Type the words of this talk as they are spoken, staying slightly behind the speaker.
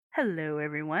Hello,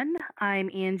 everyone. I'm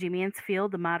Angie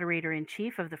Mansfield, the moderator in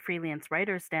chief of the Freelance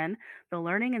Writers Den, the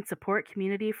learning and support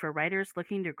community for writers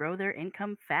looking to grow their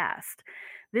income fast.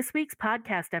 This week's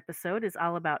podcast episode is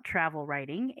all about travel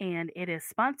writing, and it is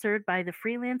sponsored by the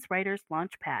Freelance Writers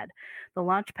Launchpad. The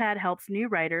Launchpad helps new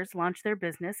writers launch their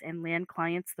business and land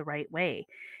clients the right way.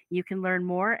 You can learn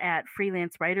more at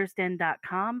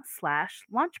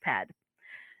freelancewritersden.com/launchpad.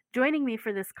 Joining me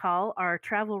for this call are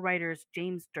travel writers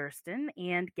James Durston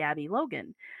and Gabby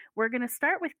Logan. We're going to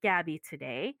start with Gabby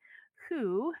today,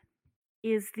 who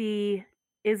is the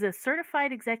is a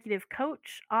certified executive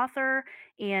coach, author,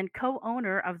 and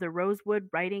co-owner of the Rosewood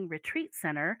Writing Retreat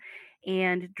Center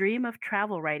and Dream of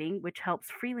Travel Writing, which helps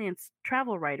freelance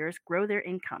travel writers grow their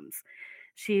incomes.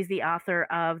 She's the author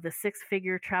of The Six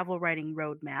Figure Travel Writing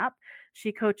Roadmap.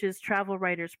 She coaches travel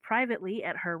writers privately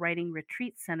at her writing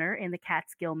retreat center in the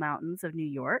Catskill Mountains of New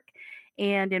York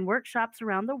and in workshops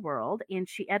around the world. And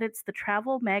she edits the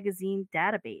Travel Magazine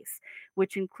database,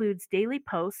 which includes daily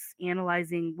posts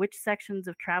analyzing which sections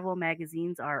of travel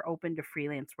magazines are open to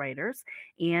freelance writers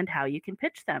and how you can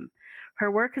pitch them.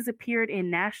 Her work has appeared in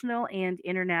national and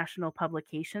international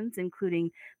publications,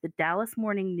 including the Dallas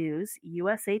Morning News,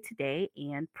 USA Today,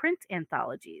 and print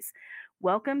anthologies.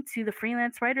 Welcome to the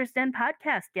Freelance Writers Den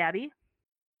podcast, Gabby.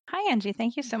 Hi, Angie.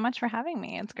 Thank you so much for having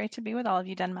me. It's great to be with all of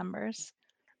you Den members.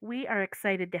 We are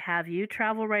excited to have you.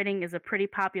 Travel writing is a pretty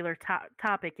popular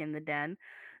topic in the Den,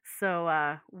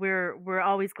 so we're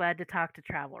always glad to talk to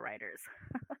travel writers.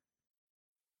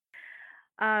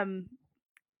 Um,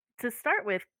 to start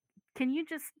with, can you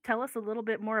just tell us a little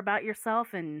bit more about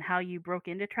yourself and how you broke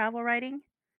into travel writing?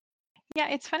 Yeah,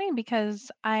 it's funny because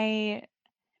I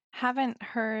haven't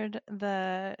heard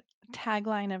the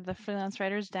tagline of the Freelance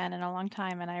Writers Den in a long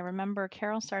time. And I remember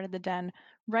Carol started the Den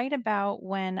right about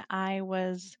when I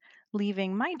was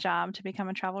leaving my job to become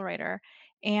a travel writer.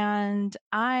 And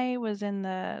I was in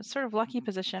the sort of lucky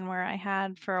position where I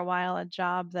had for a while a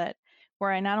job that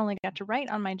where I not only got to write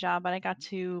on my job, but I got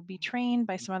to be trained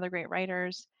by some other great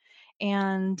writers.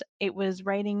 And it was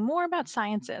writing more about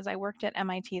sciences. I worked at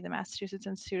MIT, the Massachusetts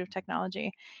Institute of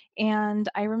Technology. And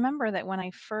I remember that when I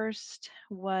first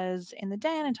was in the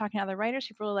den and talking to other writers,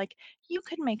 people were like, you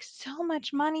could make so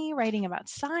much money writing about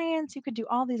science. You could do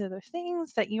all these other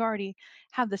things that you already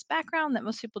have this background that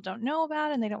most people don't know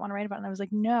about and they don't want to write about. And I was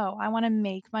like, no, I want to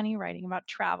make money writing about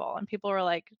travel. And people were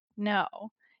like, no,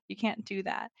 you can't do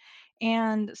that.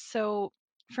 And so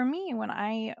for me, when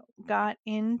I got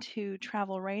into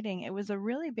travel writing, it was a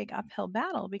really big uphill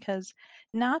battle because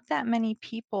not that many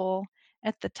people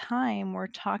at the time were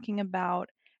talking about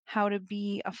how to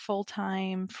be a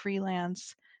full-time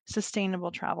freelance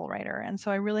sustainable travel writer. And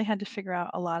so I really had to figure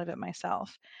out a lot of it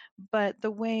myself. But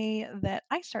the way that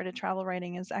I started travel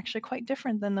writing is actually quite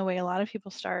different than the way a lot of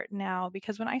people start now,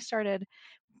 because when I started,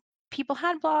 people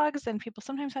had blogs and people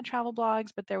sometimes had travel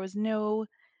blogs, but there was no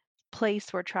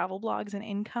place where travel blogs and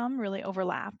income really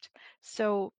overlapped.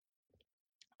 So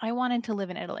I wanted to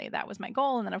live in Italy. That was my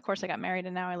goal. And then, of course, I got married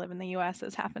and now I live in the US,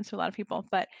 as happens to a lot of people.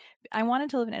 But I wanted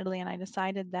to live in Italy and I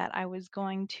decided that I was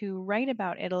going to write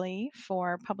about Italy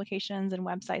for publications and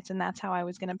websites. And that's how I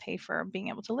was going to pay for being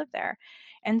able to live there.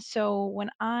 And so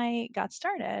when I got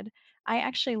started, I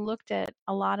actually looked at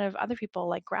a lot of other people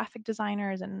like graphic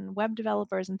designers and web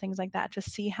developers and things like that to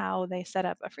see how they set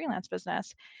up a freelance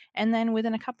business. And then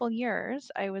within a couple years,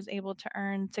 I was able to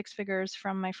earn six figures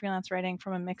from my freelance writing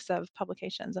from a mix of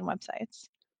publications and websites.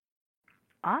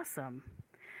 Awesome.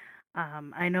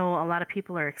 I know a lot of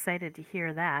people are excited to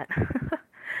hear that.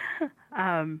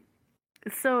 um,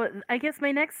 so I guess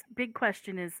my next big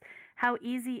question is how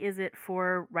easy is it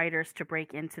for writers to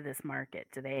break into this market?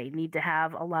 Do they need to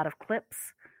have a lot of clips?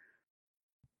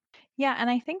 Yeah, and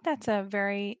I think that's a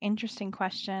very interesting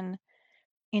question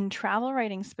in travel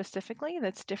writing specifically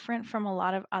that's different from a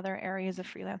lot of other areas of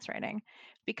freelance writing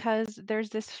because there's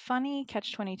this funny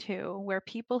catch 22 where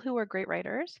people who are great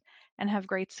writers and have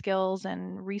great skills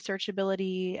and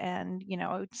researchability and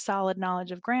solid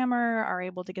knowledge of grammar are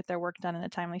able to get their work done in a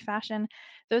timely fashion.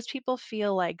 Those people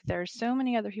feel like there's so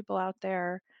many other people out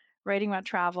there writing about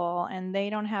travel and they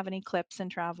don't have any clips in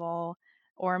travel,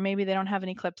 or maybe they don't have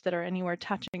any clips that are anywhere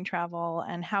touching travel,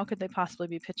 and how could they possibly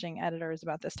be pitching editors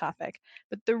about this topic?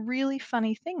 But the really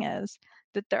funny thing is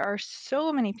that there are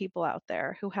so many people out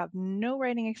there who have no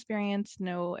writing experience,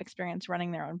 no experience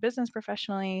running their own business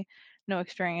professionally, no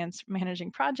experience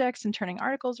managing projects and turning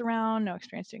articles around, no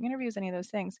experience doing interviews, any of those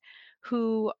things,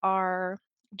 who are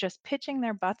just pitching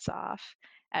their butts off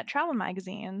at travel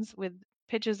magazines with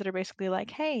pitches that are basically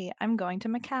like, hey, I'm going to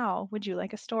Macau. Would you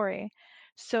like a story?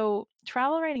 So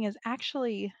travel writing is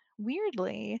actually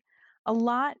weirdly a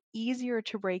lot easier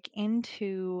to break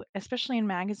into, especially in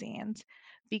magazines,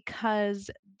 because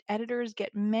editors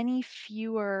get many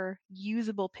fewer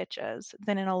usable pitches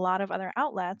than in a lot of other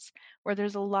outlets where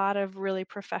there's a lot of really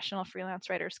professional freelance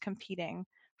writers competing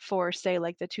for, say,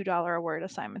 like the $2 a word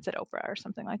assignments at Oprah or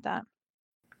something like that.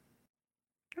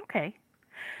 Okay.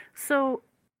 So,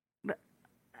 but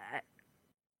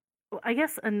I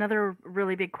guess another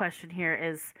really big question here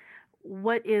is,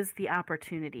 what is the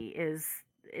opportunity? Is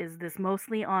this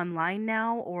mostly online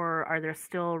now, or are there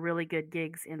still really good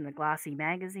gigs in the glossy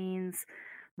magazines?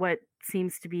 What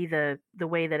seems to be the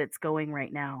way that it's going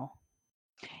right now?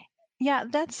 Yeah,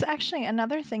 that's actually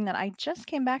another thing that I just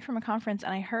came back from a conference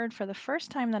and I heard for the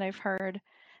first time that I've heard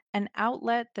an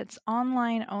outlet that's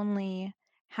online only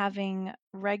having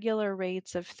regular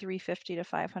rates of $350 to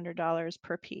 $500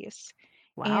 per piece.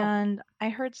 Wow. And I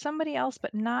heard somebody else,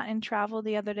 but not in travel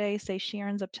the other day, say she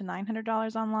earns up to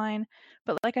 $900 online.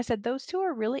 But like I said, those two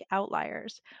are really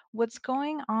outliers. What's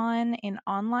going on in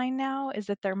online now is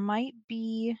that there might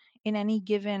be in any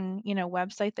given,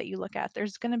 website that you look at,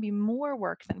 there's going to be more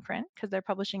work than print because they're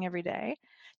publishing every day.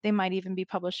 They might even be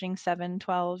publishing 7,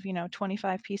 12,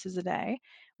 25 pieces a day,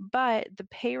 but the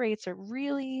pay rates are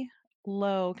really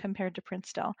low compared to print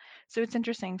still. So it's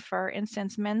interesting. For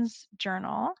instance, Men's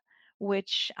Journal,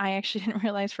 which I actually didn't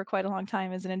realize for quite a long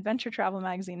time is an adventure travel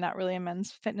magazine, not really a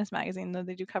men's fitness magazine, though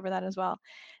they do cover that as well.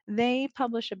 They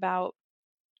publish about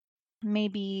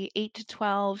maybe 8 to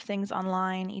 12 things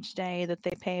online each day that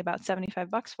they pay about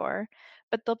 75 bucks for,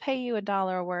 but they'll pay you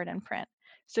 $1 a word in print.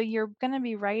 So you're going to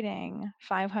be writing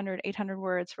 500, 800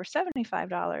 words for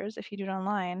 $75 if you do it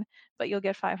online, but you'll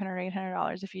get 500,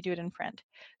 $800 if you do it in print.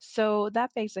 So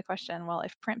that begs the question, well,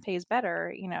 if print pays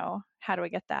better, how do I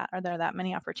get that? Are there that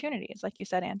many opportunities, like you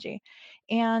said, Angie?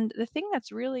 And the thing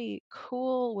that's really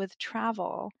cool with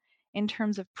travel in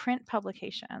terms of print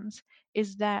publications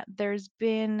is that there's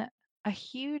been a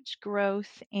huge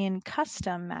growth in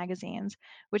custom magazines,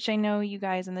 which I know you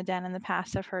guys in the Den in the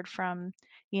past have heard from,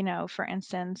 for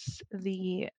instance,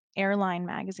 the airline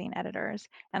magazine editors.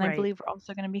 And I Right. believe we're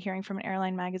also going to be hearing from an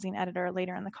airline magazine editor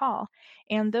later in the call.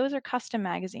 And those are custom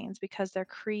magazines because they're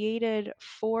created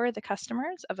for the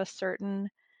customers of a certain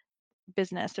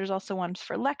business. There's also ones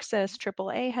for Lexus,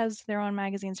 AAA has their own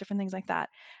magazines, different things like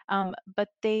that. But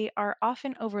they are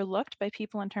often overlooked by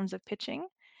people in terms of pitching.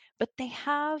 But they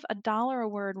have $1 a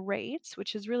word rates,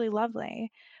 which is really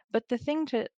lovely. But the thing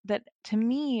that to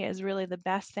me is really the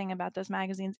best thing about those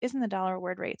magazines isn't the $1 a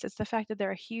word rates. It's the fact that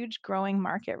they're a huge growing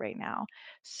market right now.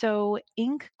 So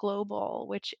Inc. Global,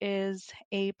 which is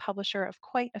a publisher of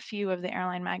quite a few of the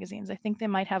airline magazines, I think they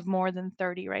might have more than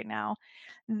 30 right now,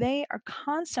 they are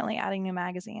constantly adding new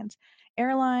magazines.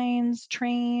 Airlines,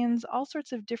 trains, all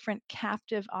sorts of different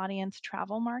captive audience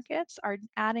travel markets are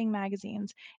adding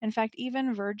magazines. In fact,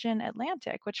 even Virgin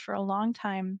Atlantic, which for a long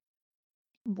time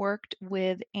worked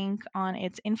with Inc. on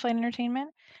its in-flight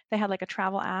entertainment. They had like a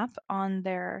travel app on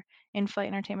their in-flight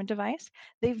entertainment device.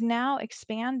 They've now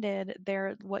expanded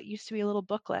their what used to be a little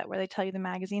booklet where they tell you the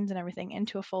magazines and everything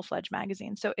into a full-fledged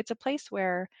magazine. So it's a place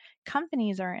where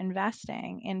companies are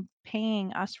investing in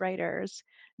paying us writers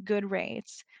good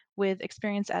rates with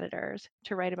experienced editors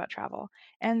to write about travel.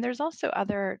 And there's also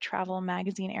other travel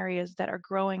magazine areas that are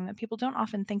growing that people don't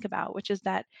often think about, which is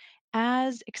that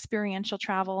as experiential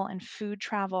travel and food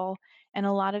travel and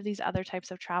a lot of these other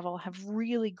types of travel have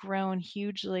really grown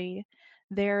hugely,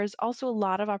 there's also a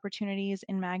lot of opportunities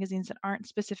in magazines that aren't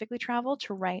specifically travel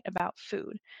to write about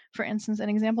food. For instance, an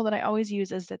example that I always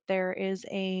use is that there is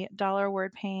a $1 a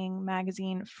word paying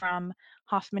magazine from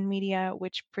Hoffman Media,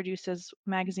 which produces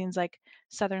magazines like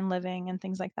Southern Living and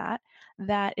things like that,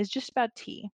 that is just about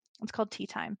tea. It's called Tea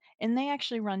Time. And they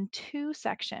actually run 2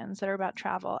 sections that are about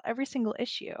travel every single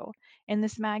issue in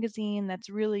this magazine that's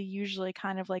really usually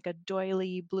kind of like a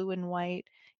doily blue and white,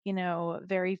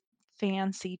 very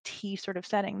fancy tea sort of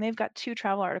setting. They've got 2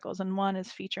 travel articles and one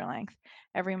is feature length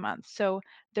every month. So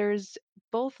there's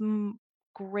both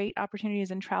great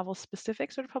opportunities in travel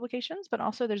specific sort of publications, but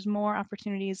also there's more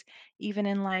opportunities even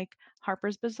in like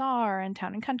Harper's Bazaar and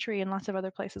Town and Country and lots of other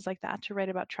places like that to write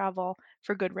about travel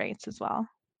for good rates as well.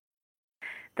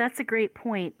 That's a great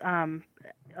point.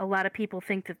 A lot of people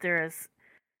think that there is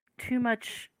too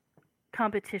much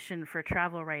competition for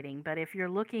travel writing, but if you're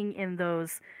looking in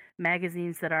those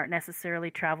magazines that aren't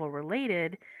necessarily travel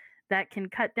related, that can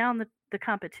cut down the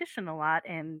competition a lot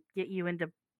and get you into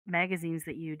magazines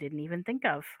that you didn't even think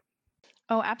of.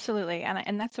 Oh, absolutely.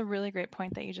 And that's a really great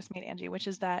point that you just made, Angie, which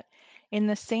is that in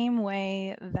the same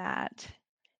way that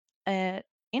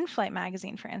In-Flight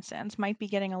magazine, for instance, might be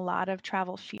getting a lot of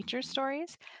travel feature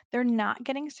stories. They're not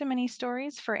getting so many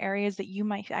stories for areas that you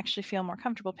might actually feel more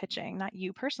comfortable pitching. Not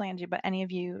you personally, Angie, but any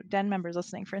of you Den members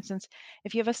listening. For instance,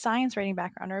 if you have a science writing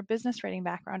background or a business writing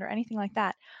background or anything like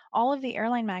that, all of the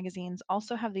airline magazines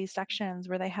also have these sections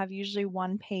where they have usually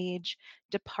one-page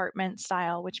department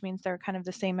style, which means they're kind of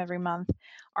the same every month,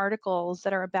 articles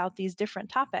that are about these different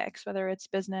topics, whether it's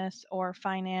business or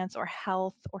finance or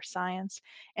health or science.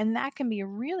 And that can be a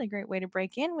really great way to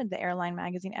break in with the airline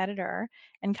magazine editor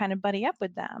and kind of buddy up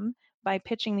with them by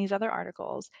pitching these other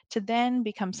articles to then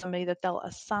become somebody that they'll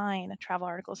assign travel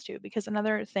articles to. Because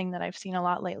another thing that I've seen a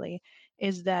lot lately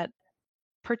is that,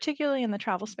 particularly in the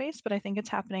travel space, but I think it's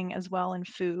happening as well in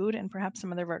food and perhaps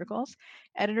some other verticals,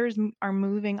 editors are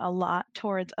moving a lot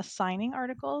towards assigning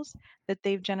articles that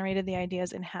they've generated the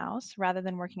ideas in-house rather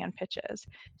than working on pitches.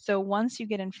 So once you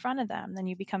get in front of them, then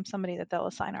you become somebody that they'll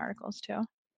assign articles to.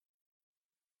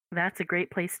 That's a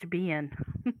great place to be in.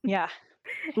 Yeah.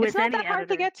 It's With not any that hard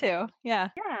to editor. get to. Yeah.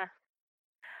 Yeah.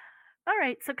 All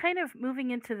right. So, kind of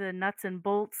moving into the nuts and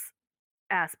bolts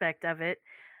aspect of it.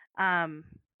 Um,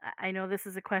 I know this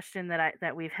is a question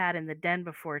that we've had in the den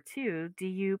before too. Do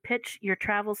you pitch your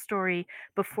travel story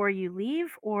before you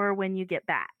leave or when you get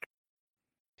back?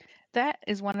 That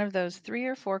is one of those 3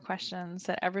 or 4 questions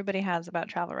that everybody has about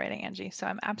travel writing, Angie. So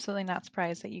I'm absolutely not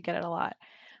surprised that you get it a lot.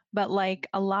 But like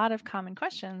a lot of common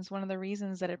questions, one of the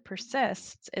reasons that it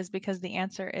persists is because the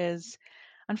answer is,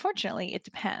 unfortunately, it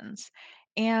depends.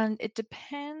 And it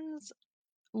depends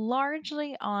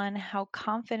largely on how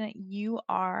confident you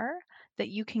are that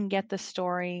you can get the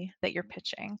story that you're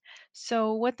pitching.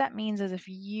 So, what that means is if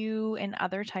you, in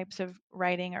other types of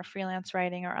writing or freelance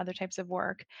writing or other types of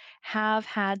work, have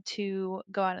had to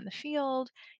go out in the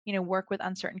field, work with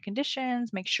uncertain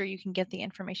conditions, make sure you can get the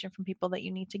information from people that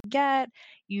you need to get,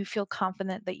 you feel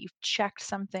confident that you've checked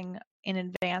something in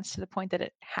advance to the point that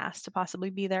it has to possibly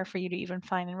be there for you to even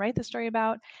find and write the story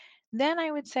about, then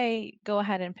I would say go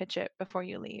ahead and pitch it before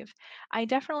you leave. I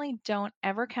definitely don't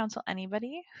ever counsel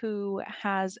anybody who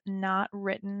has not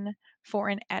written for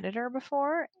an editor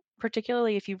before,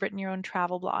 particularly if you've written your own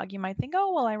travel blog. You might think,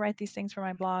 oh, well, I write these things for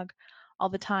my blog all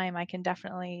the time. I can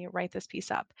definitely write this piece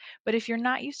up. But if you're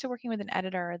not used to working with an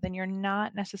editor, then you're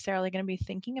not necessarily going to be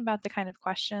thinking about the kind of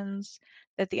questions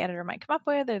that the editor might come up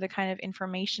with or the kind of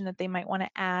information that they might want to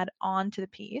add on to the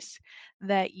piece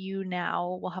that you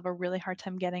now will have a really hard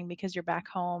time getting because you're back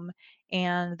home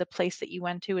and the place that you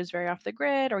went to is very off the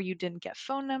grid, or you didn't get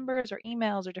phone numbers or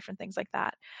emails or different things like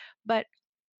that. But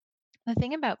the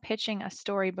thing about pitching a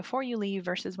story before you leave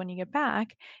versus when you get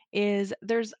back is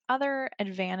there's other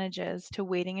advantages to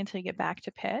waiting until you get back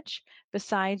to pitch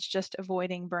besides just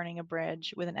avoiding burning a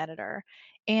bridge with an editor.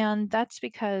 And that's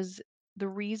because the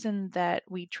reason that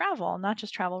we travel, not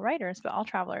just travel writers, but all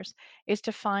travelers, is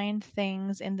to find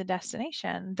things in the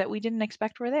destination that we didn't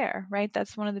expect were there, right?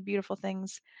 That's one of the beautiful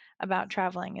things about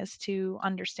traveling is to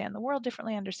understand the world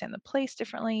differently, understand the place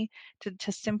differently,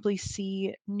 to simply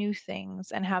see new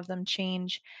things and have them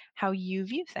change how you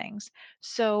view things.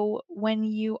 So when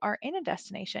you are in a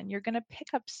destination, you're going to pick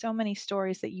up so many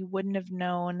stories that you wouldn't have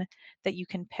known that you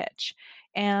can pitch.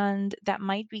 And that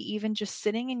might be even just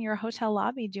sitting in your hotel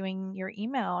lobby doing your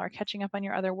email or catching up on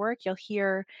your other work. You'll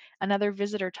hear another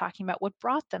visitor talking about what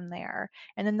brought them there.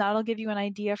 And then that'll give you an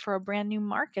idea for a brand new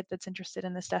market that's interested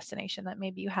in this destination that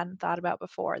maybe you hadn't thought about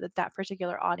before, that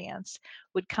particular audience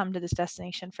would come to this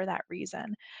destination for that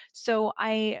reason. So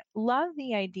I love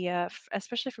the idea,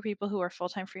 especially for people who are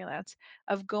full-time freelance,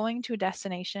 of going to a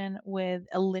destination with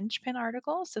a linchpin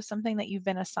article, so something that you've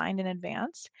been assigned in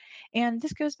advance. And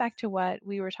this goes back to what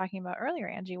we were talking about earlier,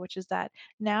 Angie, which is that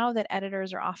now that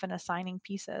editors are often assigning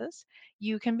pieces,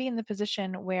 you can be in the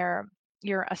position where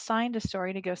you're assigned a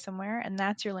story to go somewhere, and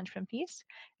that's your linchpin piece.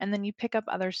 And then you pick up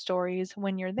other stories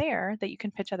when you're there that you can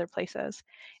pitch other places.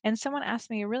 And someone asked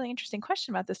me a really interesting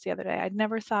question about this the other day. I'd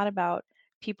never thought about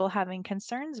people having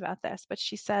concerns about this, but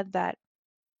she said that,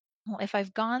 well, if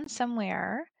I've gone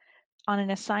somewhere on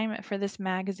an assignment for this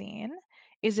magazine,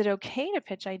 is it okay to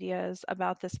pitch ideas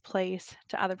about this place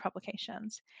to other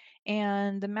publications?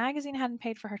 And the magazine hadn't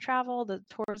paid for her travel, the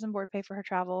tourism board paid for her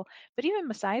travel, but even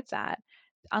besides that,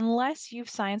 unless you've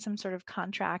signed some sort of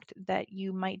contract that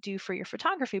you might do for your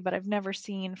photography, but I've never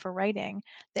seen for writing,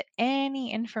 that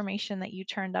any information that you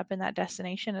turned up in that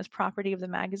destination is property of the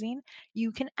magazine,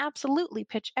 you can absolutely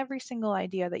pitch every single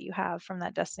idea that you have from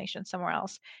that destination somewhere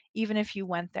else, even if you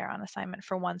went there on assignment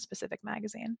for one specific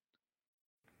magazine.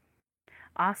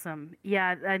 Awesome.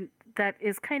 Yeah, that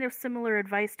is kind of similar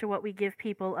advice to what we give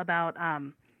people about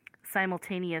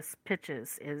simultaneous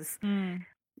pitches is Mm.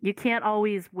 You can't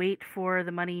always wait for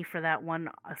the money for that one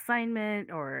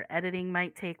assignment, or editing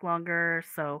might take longer.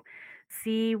 So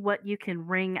see what you can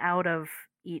wring out of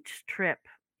each trip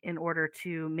in order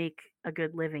to make a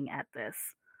good living at this.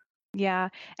 Yeah,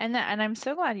 and I'm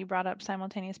so glad you brought up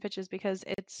simultaneous pitches because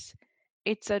it's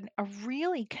a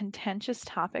really contentious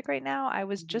topic right now. I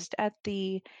was Mhm. just at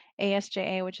the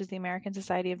ASJA, which is the American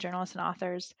Society of Journalists and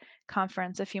Authors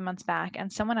conference a few months back,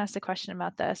 and someone asked a question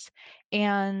about this.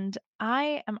 And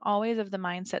I am always of the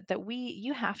mindset that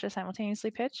you have to simultaneously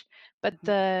pitch, but Mhm.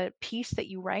 the piece that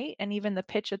you write and even the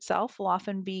pitch itself will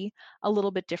often be a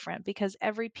little bit different because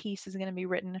every piece is going to be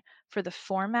written for the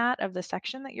format of the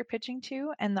section that you're pitching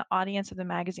to and the audience of the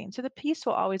magazine. So the piece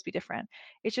will always be different.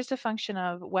 It's just a function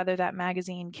of whether that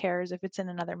magazine cares if it's in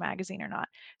another magazine or not.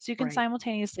 So you can Right.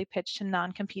 simultaneously pitch to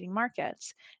non-competing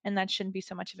markets, and that shouldn't be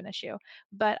so much of an issue.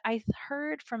 But I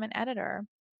heard from an editor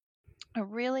a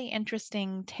really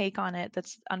interesting take on it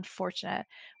that's unfortunate,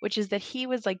 which is that he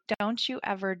was like, don't you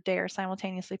ever dare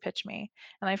simultaneously pitch me.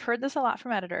 And I've heard this a lot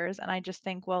from editors, and I just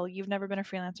think, well, you've never been a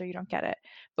freelancer, you don't get it.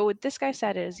 But what this guy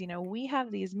said is, we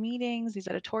have these meetings, these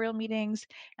editorial meetings,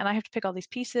 and I have to pick all these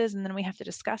pieces, and then we have to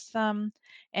discuss them.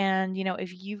 And,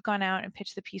 if you've gone out and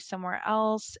pitched the piece somewhere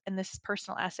else, and this is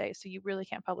personal essay, so you really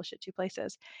can't publish it two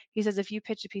places. He says, if you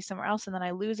pitch a piece somewhere else and then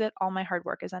I lose it, all my hard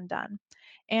work is undone.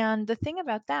 And the thing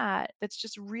about that that's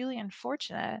just really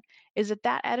unfortunate is that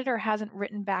that editor hasn't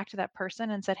written back to that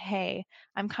person and said, "Hey,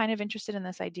 I'm kind of interested in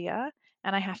this idea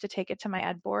and I have to take it to my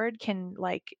ed board. Can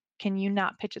you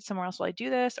not pitch it somewhere else while I do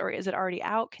this, or is it already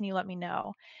out? Can you let me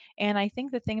know?" And I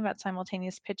think the thing about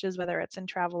simultaneous pitches, whether it's in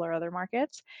travel or other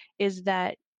markets, is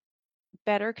that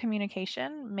better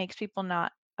communication makes people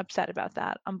not upset about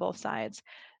that on both sides.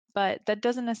 But that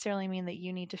doesn't necessarily mean that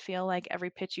you need to feel like every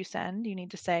pitch you send, you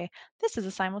need to say, this is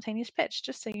a simultaneous pitch,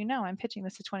 just so you know, I'm pitching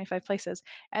this to 25 places.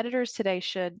 Editors today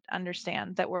should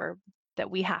understand that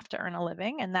we have to earn a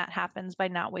living, and that happens by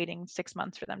not waiting 6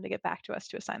 months for them to get back to us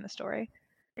to assign the story.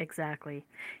 Exactly.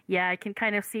 Yeah, I can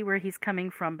kind of see where he's coming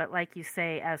from, but like you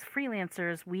say, as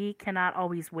freelancers, we cannot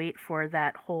always wait for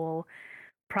that whole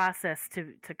process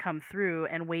to come through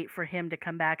and wait for him to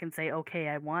come back and say, "Okay,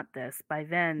 I want this." By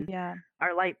then, Yeah.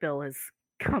 our light bill has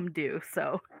come due.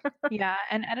 So, Yeah,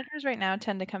 and editors right now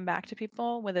tend to come back to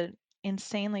people with an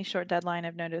insanely short deadline.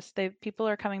 I've noticed people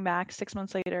are coming back 6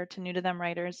 months later to new to them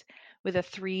writers with a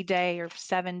 3 day or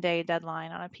 7 day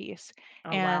deadline on a piece.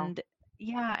 oh wow. And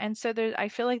yeah, and so I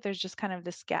feel like there's just kind of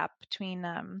this gap between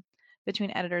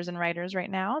editors and writers right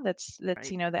now. That's Right.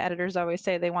 the editors always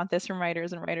say they want this from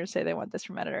writers and writers say they want this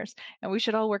from editors. And we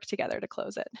should all work together to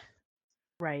close it.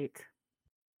 Right.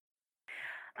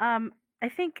 I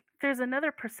think there's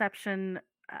another perception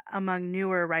among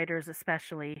newer writers,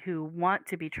 especially who want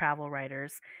to be travel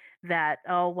writers, that,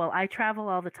 oh, well, I travel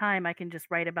all the time. I can just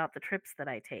write about the trips that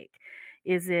I take.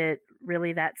 Is it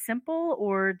really that simple,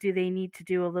 or do they need to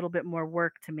do a little bit more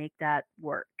work to make that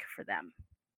work for them?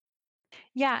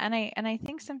 Yeah, and I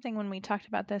think something when we talked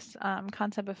about this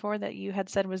concept before that you had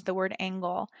said was the word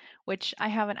angle, which I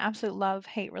have an absolute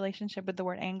love-hate relationship with the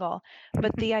word angle.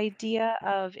 But the idea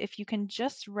of if you can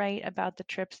just write about the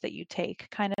trips that you take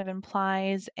kind of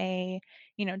implies a,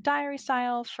 diary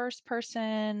style, first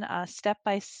person,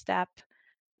 step-by-step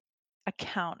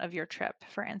account of your trip,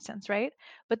 for instance, right?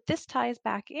 But this ties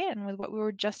back in with what we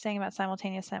were just saying about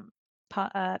simultaneous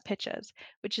pitches,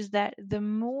 which is that the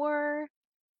more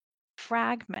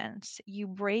fragments you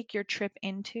break your trip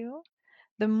into,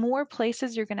 the more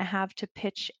places you're going to have to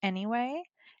pitch anyway.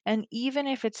 And even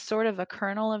if it's sort of a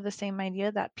kernel of the same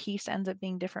idea, that piece ends up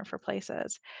being different for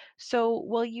places. So,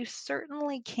 while you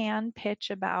certainly can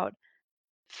pitch about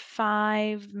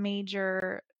 5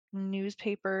 major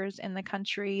newspapers in the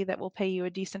country that will pay you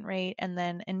a decent rate, and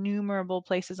then innumerable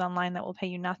places online that will pay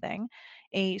you nothing,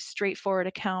 a straightforward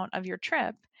account of your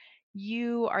trip,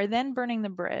 you are then burning the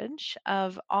bridge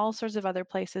of all sorts of other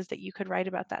places that you could write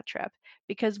about that trip.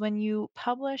 Because when you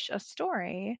publish a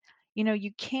story,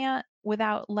 you can't,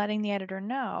 without letting the editor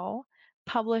know,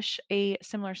 publish a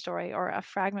similar story or a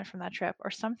fragment from that trip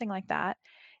or something like that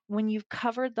when you've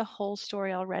covered the whole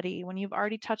story already, when you've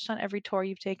already touched on every tour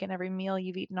you've taken, every meal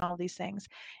you've eaten, all these things.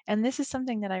 And this is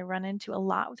something that I run into a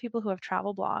lot with people who have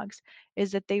travel blogs,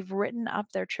 is that they've written up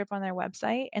their trip on their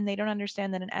website and they don't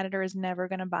understand that an editor is never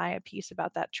going to buy a piece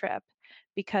about that trip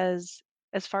because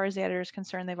as far as the editor is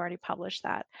concerned, they've already published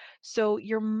that. So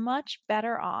you're much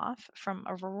better off from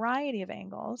a variety of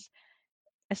angles,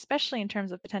 especially in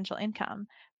terms of potential income,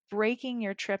 breaking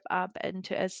your trip up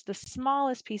into as the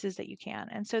smallest pieces that you can.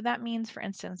 And so that means, for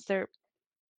instance,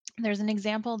 there's an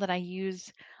example that I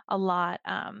use a lot,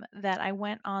 that I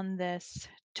went on this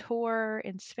tour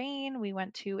in Spain. We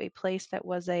went to a place that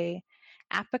was a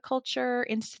apiculture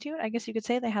institute, I guess you could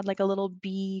say. They had like a little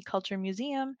bee culture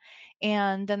museum,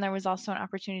 and then there was also an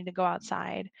opportunity to go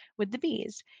outside with the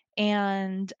bees.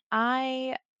 And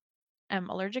I am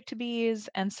allergic to bees,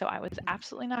 and so I was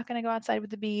absolutely not going to go outside with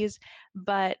the bees.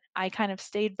 But I kind of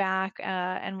stayed back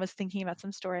and was thinking about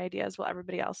some story ideas while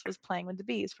everybody else was playing with the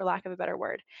bees, for lack of a better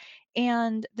word.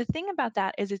 And the thing about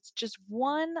that is it's just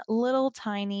one little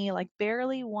tiny, like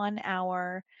barely 1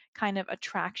 hour kind of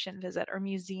attraction visit or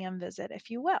museum visit, if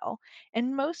you will.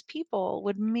 And most people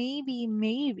would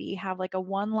maybe have like a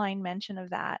one-line mention of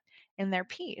that in their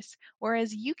piece.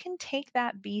 Whereas you can take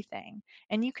that bee thing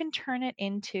and you can turn it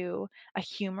into a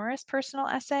humorous personal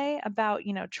essay about,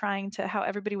 trying to how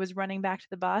everybody was running back to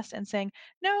the bus and saying,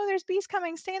 no, there's bees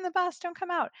coming, stay in the bus, don't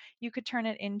come out. You could turn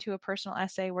it into a personal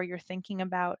essay where you're thinking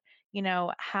about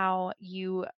how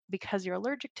you, because you're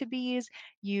allergic to bees,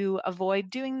 you avoid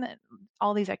doing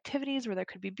all these activities where there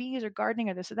could be bees or gardening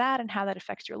or this or that, and how that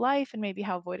affects your life, and maybe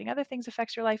how avoiding other things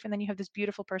affects your life. And then you have this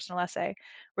beautiful personal essay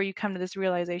where you come to this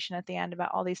realization at the end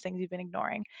about all these things you've been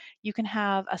ignoring. You can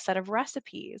have a set of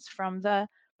recipes from the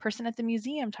person at the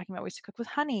museum talking about ways to cook with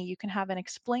honey. You can have an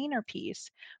explainer piece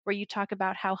where you talk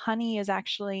about how honey is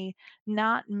actually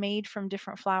not made from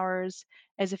different flowers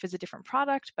as if it's a different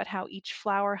product, but how each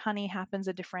flower honey happens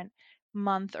a different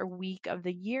month or week of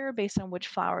the year based on which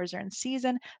flowers are in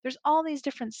season. There's all these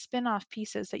different spin-off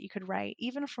pieces that you could write,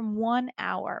 even from 1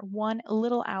 hour, one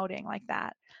little outing like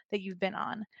that you've been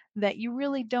on, that you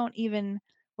really don't even,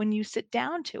 when you sit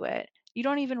down to it, you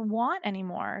don't even want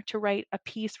anymore to write a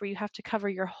piece where you have to cover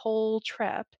your whole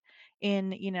trip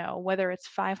in, whether it's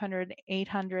 500,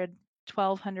 800,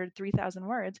 1200, 3000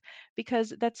 words,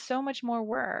 because that's so much more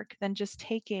work than just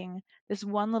taking this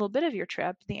one little bit of your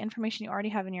trip, the information you already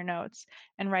have in your notes,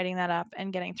 and writing that up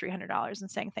and getting $300 and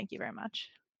saying thank you very much.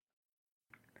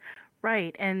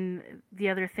 Right. And the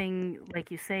other thing,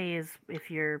 like you say, is if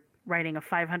you're writing a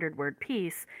 500-word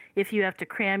piece, if you have to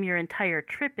cram your entire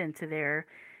trip into there,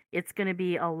 it's going to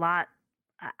be a lot,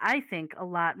 I think, a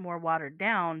lot more watered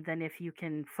down than if you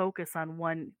can focus on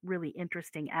one really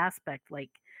interesting aspect like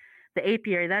the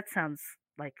apiary. That sounds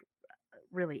like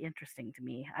really interesting to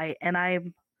me.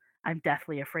 I'm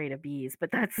deathly afraid of bees,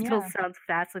 but that still Yeah. sounds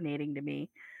fascinating to me.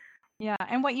 Yeah,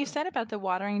 and what you said about the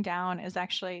watering down is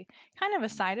actually kind of a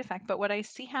side effect, but what I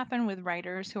see happen with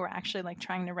writers who are actually like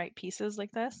trying to write pieces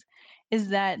like this is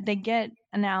that they get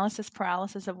analysis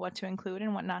paralysis of what to include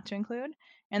and what not to include,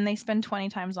 and they spend 20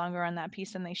 times longer on that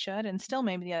piece than they should, and still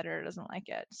maybe the editor doesn't like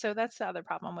it. So that's the other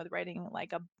problem with writing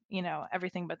like a,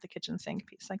 everything but the kitchen sink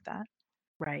piece like that.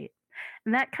 Right.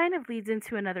 And that kind of leads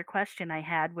into another question I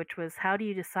had, which was how do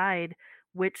you decide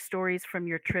which stories from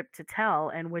your trip to tell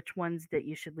and which ones that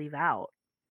you should leave out?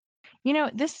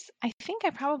 This, I think I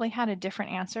probably had a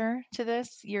different answer to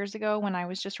this years ago when I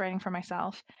was just writing for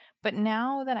myself. But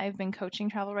now that I've been coaching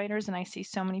travel writers and I see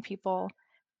so many people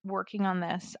working on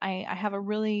this, I have a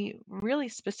really, really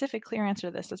specific, clear answer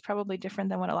to this that's probably different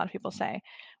than what a lot of people say,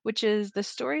 which is the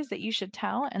stories that you should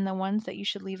tell and the ones that you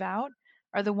should leave out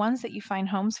are the ones that you find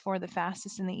homes for the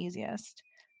fastest and the easiest.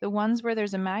 The ones where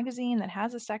there's a magazine that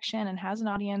has a section and has an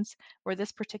audience where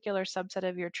this particular subset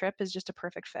of your trip is just a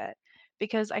perfect fit,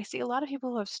 because I see a lot of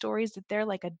people who have stories that they're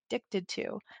like addicted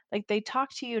to. Like they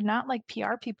talk to you not like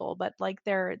PR people, but like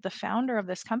they're the founder of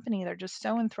this company. They're just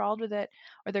so enthralled with it,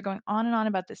 or they're going on and on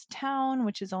about this town,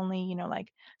 which is only,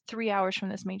 like 3 hours from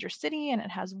this major city, and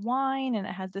it has wine and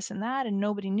it has this and that, and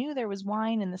nobody knew there was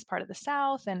wine in this part of the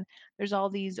South, and there's all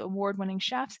these award-winning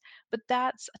chefs, but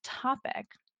that's a topic.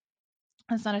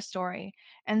 It's not a story.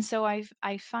 And so I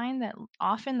find that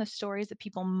often the stories that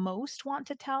people most want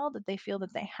to tell, that they feel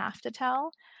that they have to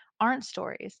tell, aren't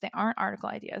stories. They aren't article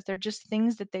ideas. They're just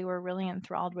things that they were really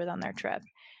enthralled with on their trip.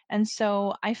 And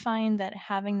so I find that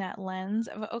having that lens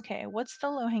of, okay, what's the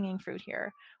low-hanging fruit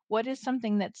here? What is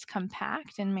something that's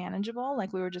compact and manageable,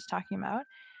 like we were just talking about,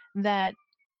 that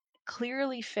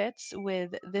clearly fits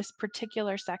with this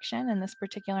particular section and this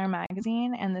particular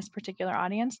magazine and this particular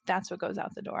audience? That's what goes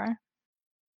out the door.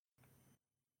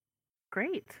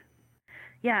 Great.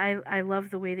 Yeah, I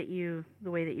love the way that you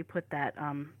put that.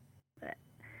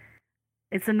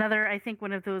 It's another, I think,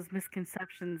 one of those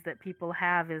misconceptions that people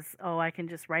have is, oh, I can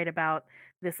just write about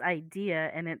this idea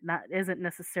and it not isn't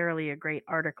necessarily a great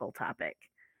article topic.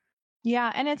 Yeah,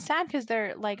 and it's sad because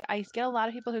they're like, I get a lot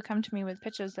of people who come to me with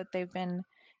pitches that they've been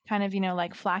kind of,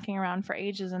 like flacking around for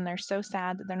ages, and they're so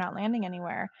sad that they're not landing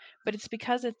anywhere. But it's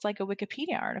because it's like a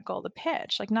Wikipedia article, the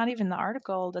pitch, like not even the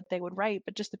article that they would write,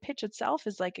 but just the pitch itself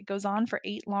is like it goes on for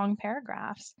 8 long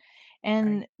paragraphs. Right.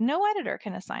 And no editor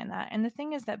can assign that. And the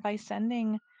thing is that by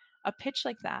sending a pitch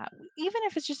like that, even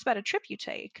if it's just about a trip you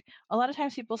take, a lot of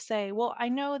times people say, well, I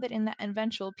know that in that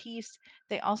eventual piece,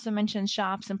 they also mentioned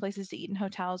shops and places to eat and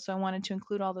hotels. So I wanted to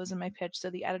include all those in my pitch so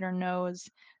the editor knows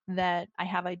that I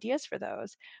have ideas for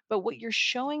those. But what you're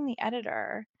showing the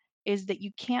editor is that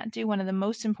you can't do one of the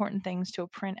most important things to a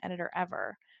print editor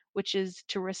ever, which is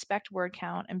to respect word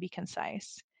count and be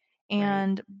concise. Right.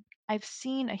 And I've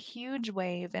seen a huge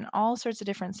wave in all sorts of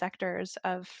different sectors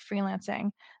of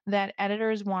freelancing that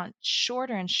editors want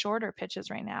shorter and shorter pitches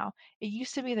right now. It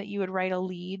used to be that you would write a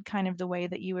lead kind of the way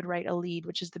that you would write a lead,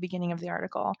 which is the beginning of the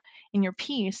article, in your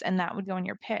piece, and that would go in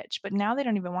your pitch. But now they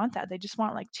don't even want that. They just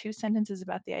want like 2 sentences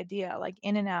about the idea, like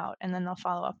in and out, and then they'll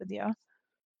follow up with you.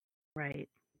 Right.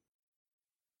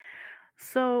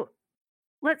 So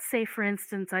let's say, for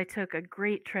instance, I took a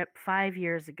great trip 5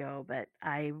 years ago, but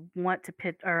I want to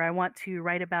I want to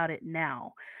write about it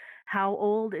now. How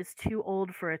old is too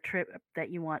old for a trip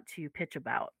that you want to pitch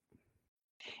about?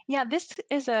 Yeah, this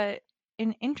is an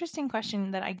interesting question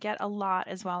that I get a lot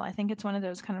as well. I think it's one of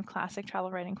those kind of classic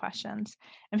travel writing questions.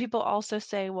 And people also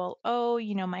say, well, oh,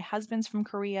 my husband's from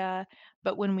Korea,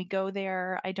 but when we go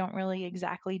there, I don't really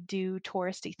exactly do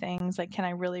touristy things. Like, can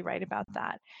I really write about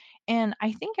that? And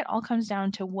I think it all comes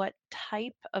down to what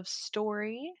type of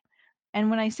story, and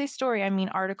when I say story, I mean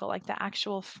article, like the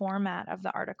actual format of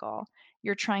the article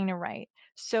you're trying to write.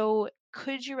 So,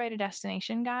 could you write a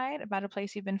destination guide about a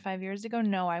place you've been 5 years ago?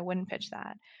 No, I wouldn't pitch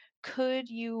that. Could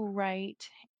you write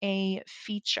a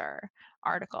feature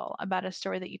article about a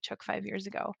story that you took 5 years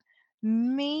ago?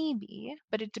 Maybe,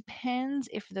 but it depends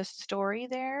if the story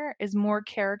there is more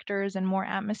characters and more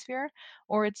atmosphere,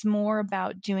 or it's more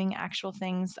about doing actual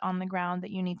things on the ground that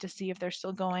you need to see if they're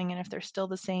still going and if they're still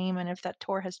the same and if that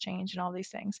tour has changed and all these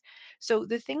things. So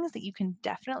the things that you can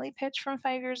definitely pitch from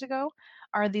 5 years ago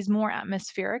are these more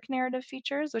atmospheric narrative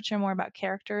features, which are more about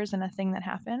characters and a thing that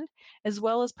happened, as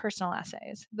well as personal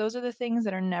essays. Those are the things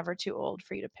that are never too old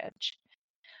for you to pitch.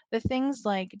 The things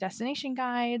like destination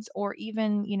guides, or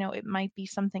even, it might be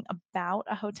something about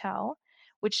a hotel,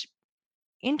 which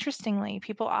interestingly,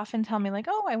 people often tell me, like,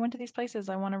 oh, I went to these places,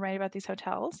 I want to write about these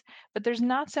hotels. But there's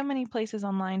not so many places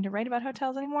online to write about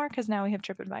hotels anymore because now we have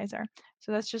TripAdvisor.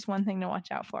 So that's just one thing to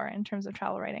watch out for in terms of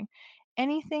travel writing.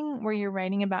 Anything where you're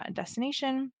writing about a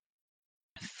destination,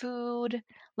 food,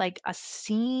 like a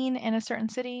scene in a certain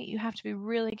city, you have to be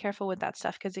really careful with that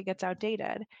stuff because it gets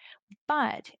outdated.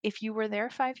 But if you were there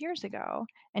 5 years ago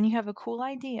and you have a cool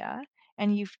idea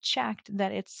and you've checked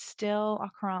that it's still au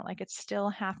courant, like it's still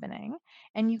happening,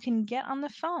 and you can get on the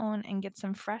phone and get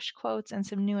some fresh quotes and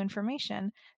some new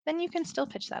information, then you can still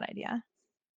pitch that idea.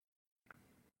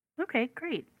 Okay,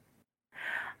 great.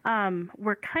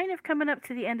 We're kind of coming up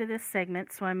to the end of this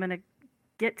segment, so I'm going to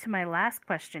get to my last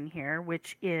question here,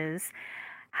 which is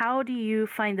how do you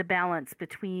find the balance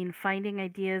between finding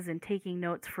ideas and taking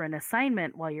notes for an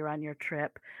assignment while you're on your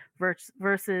trip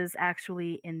versus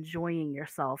actually enjoying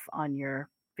yourself on your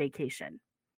vacation?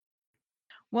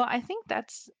 Well, I think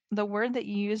that's the word that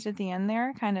you used at the end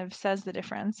there kind of says the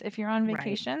difference. If you're on Right.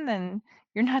 vacation, then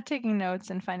you're not taking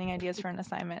notes and finding ideas for an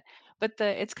assignment. But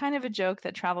it's kind of a joke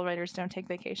that travel writers don't take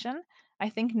vacation. I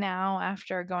think now,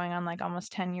 after going on like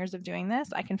almost 10 years of doing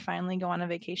this, I can finally go on a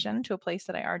vacation to a place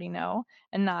that I already know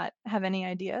and not have any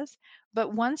ideas.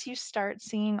 But once you start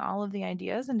seeing all of the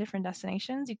ideas in different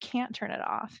destinations, you can't turn it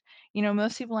off.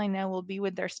 Most people I know will be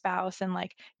with their spouse and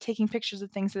like taking pictures of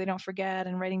things so they don't forget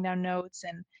and writing down notes.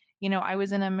 And I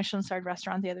was in a Michelin starred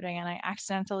restaurant the other day and I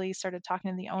accidentally started talking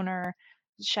to the owner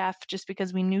chef just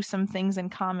because we knew some things in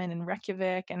common in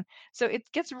Reykjavik. And so it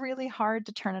gets really hard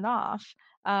to turn it off,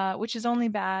 which is only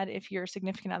bad if your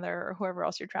significant other or whoever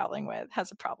else you're traveling with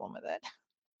has a problem with it.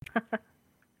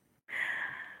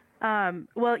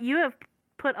 Well, you have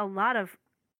put a lot of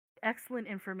excellent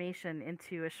information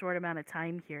into a short amount of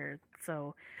time here.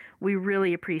 So we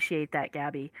really appreciate that,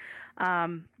 Gabby.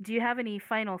 Do you have any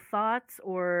final thoughts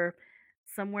or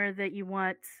somewhere that you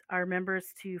want our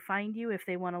members to find you if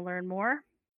they want to learn more?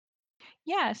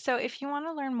 Yeah, so if you want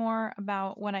to learn more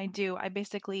about what I do, I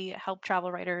basically help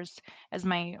travel writers as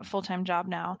my full-time job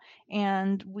now.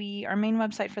 And our main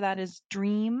website for that is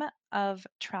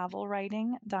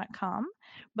dreamoftravelwriting.com.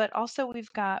 But also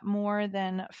we've got more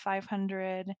than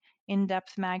 500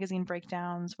 in-depth magazine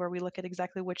breakdowns where we look at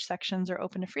exactly which sections are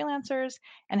open to freelancers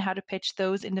and how to pitch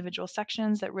those individual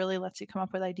sections that really lets you come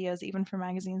up with ideas even for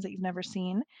magazines that you've never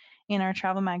seen in our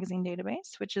travel magazine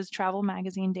database, which is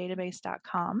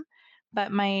travelmagazinedatabase.com. But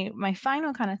my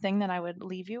final kind of thing that I would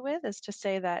leave you with is to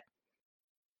say that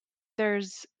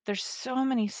there's so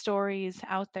many stories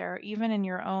out there, even in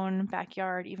your own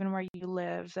backyard, even where you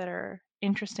live, that are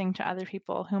interesting to other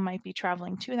people who might be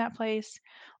traveling to that place,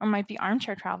 or might be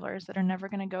armchair travelers that are never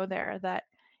going to go there. That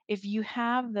if you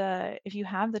have the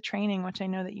training, which I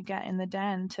know that you get in the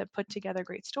den, to put together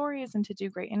great stories and to do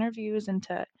great interviews and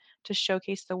to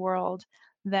showcase the world,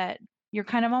 that you're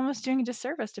kind of almost doing a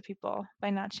disservice to people by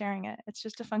not sharing it. It's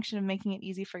just a function of making it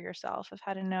easy for yourself, of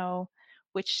how to know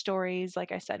which stories,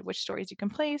 like I said, which stories you can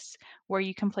place, where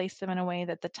you can place them in a way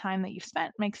that the time that you've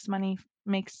spent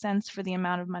makes sense for the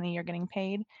amount of money you're getting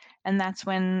paid. And that's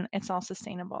when it's all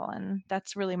sustainable. And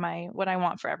that's really what I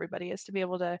want for everybody, is to be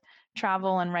able to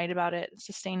travel and write about it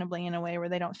sustainably in a way where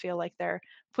they don't feel like they're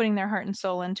putting their heart and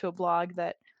soul into a blog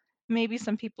that maybe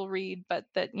some people read, but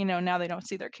that, now they don't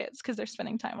see their kids because they're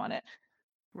spending time on it.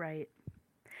 Right.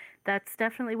 That's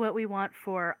definitely what we want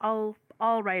for all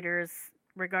writers,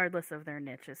 regardless of their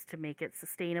niche, is to make it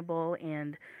sustainable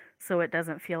and so it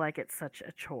doesn't feel like it's such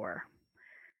a chore.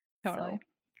 Totally. So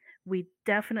we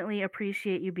definitely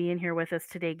appreciate you being here with us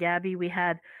today, Gabby. We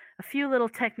had a few little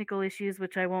technical issues,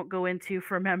 which I won't go into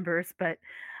for members, but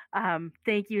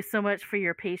thank you so much for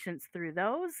your patience through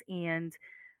those. And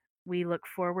we look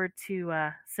forward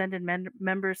to sending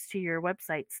members to your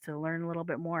websites to learn a little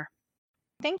bit more.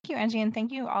 Thank you, Angie, and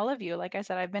thank you all of you. Like I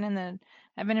said, I've been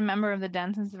a member of the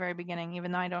den since the very beginning,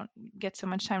 even though I don't get so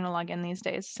much time to log in these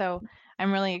days. So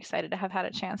I'm really excited to have had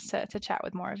a chance to chat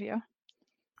with more of you.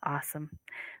 Awesome.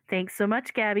 Thanks so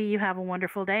much, Gabby. You have a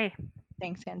wonderful day.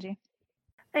 Thanks, Angie.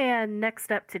 And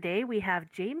next up today, we have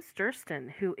James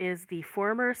Durston, who is the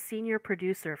former senior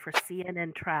producer for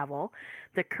CNN Travel,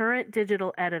 the current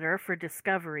digital editor for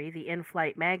Discovery, the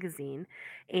in-flight magazine,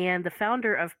 and the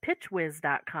founder of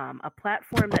PitchWiz.com, a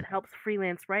platform that helps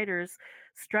freelance writers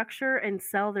structure and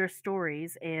sell their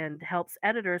stories and helps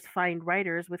editors find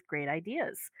writers with great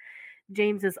ideas.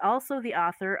 James is also the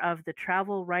author of the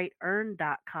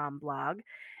TravelWriteEarn.com blog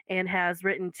and has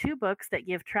written 2 books that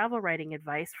give travel writing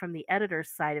advice from the editor's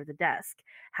side of the desk: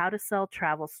 How to Sell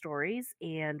Travel Stories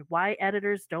and Why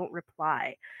Editors Don't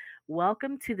Reply.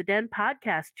 Welcome to the Den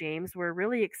podcast, James. We're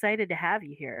really excited to have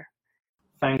you here.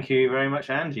 Thank you very much,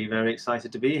 Angie. Very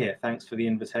excited to be here. Thanks for the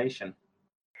invitation.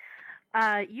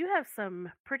 You have some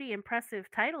pretty impressive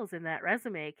titles in that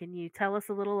resume. Can you tell us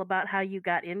a little about how you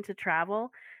got into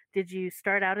travel? Did you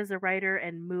start out as a writer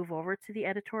and move over to the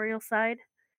editorial side?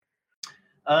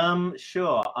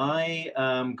 Sure. I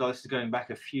going back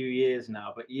a few years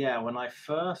now, but yeah, when I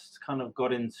first kind of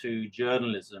got into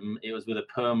journalism, it was with a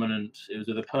permanent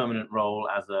role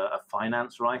as a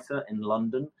finance writer in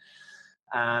London.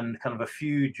 And kind of a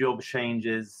few job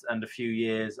changes, and a few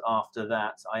years after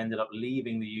that, I ended up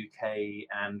leaving the UK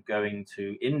and going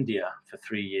to India for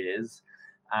 3 years.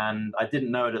 And I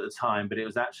didn't know it at the time, but it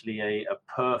was actually a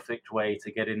perfect way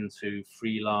to get into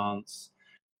freelance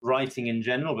writing in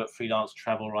general, but freelance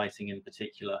travel writing in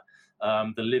particular.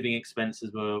 The living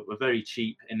expenses were very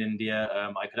cheap in India.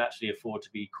 I could actually afford to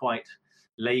be quite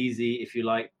lazy, if you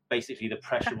like. Basically, the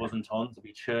pressure wasn't on to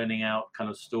be churning out kind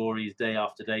of stories day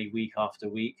after day, week after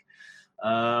week.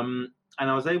 And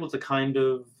I was able to kind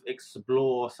of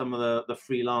explore some of the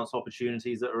freelance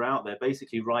opportunities that are out there,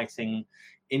 basically writing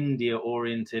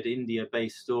India-oriented,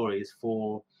 India-based stories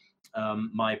for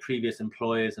my previous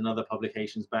employers and other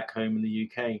publications back home in the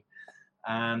UK.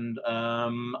 And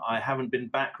I haven't been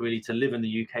back really to live in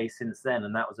the UK since then,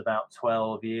 and that was about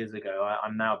 12 years ago.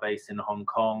 I'm now based in Hong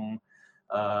Kong.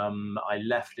 I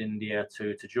left India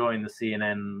to join the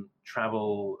CNN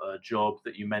travel job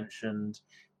that you mentioned.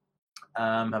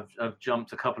 I've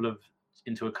jumped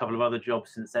into a couple of other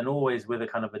jobs since then, always with a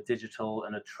kind of a digital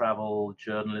and a travel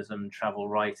journalism, travel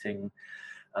writing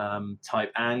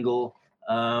type angle.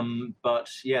 But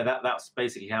yeah, that's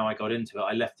basically how I got into it.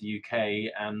 I left the UK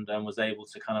and was able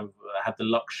to kind of have the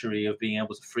luxury of being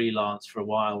able to freelance for a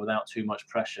while without too much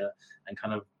pressure, and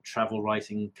kind of travel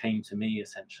writing came to me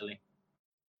essentially.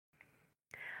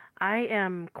 I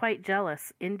am quite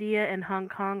jealous. India and Hong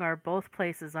Kong are both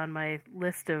places on my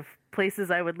list of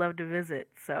places I would love to visit.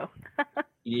 So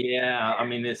Yeah, I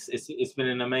mean it's been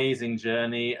an amazing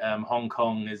journey. Hong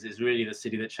Kong is really the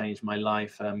city that changed my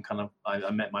life. I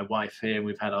met my wife here, and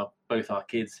we've had both our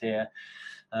kids here.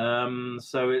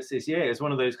 So it's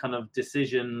one of those kind of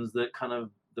decisions that kind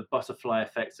of the butterfly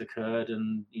effect occurred,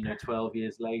 and 12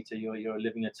 years later you're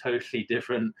living a totally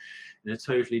different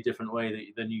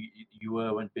way than you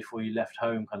were before you left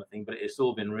home, kind of thing. But it's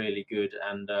all been really good,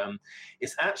 and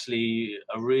it's actually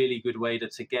a really good way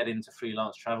to get into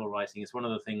freelance travel writing. It's one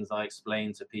of the things I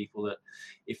explain to people, that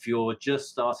if you're just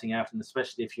starting out, and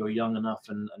especially if you're young enough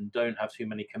and don't have too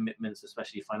many commitments,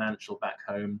 especially financial back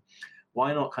home,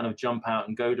 why not kind of jump out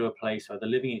and go to a place where the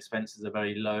living expenses are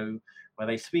very low, where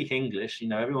they speak English?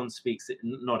 Everyone speaks it,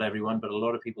 not everyone, but a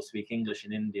lot of people speak English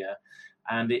in India.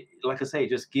 And it, like I say, it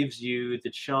just gives you the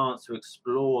chance to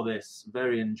explore this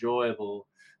very enjoyable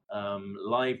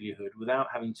livelihood without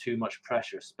having too much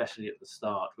pressure, especially at the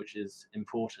start, which is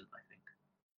important, I think.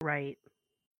 Right.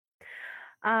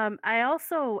 I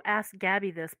also asked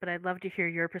Gabby this, but I'd love to hear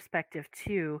your perspective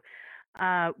too.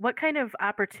 What kind of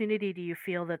opportunity do you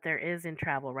feel that there is in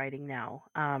travel writing now?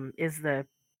 Is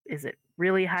it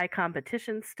really high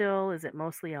competition still? Is it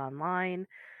mostly online?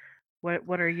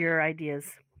 What are your ideas?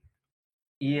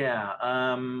 Yeah,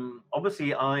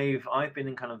 obviously I've been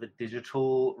in kind of the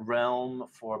digital realm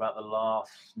for about the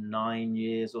last 9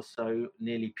 years or so,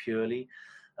 nearly purely.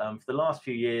 For the last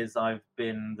few years, I've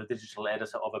been the digital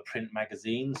editor of a print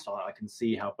magazine, so I can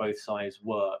see how both sides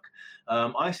work.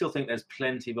 I still think there's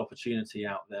plenty of opportunity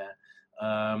out there.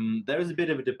 There is a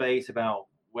bit of a debate about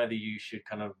whether you should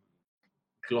kind of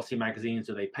glossy magazines,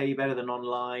 do they pay better than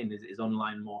online? Is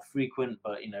online more frequent,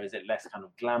 but is it less kind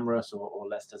of glamorous, or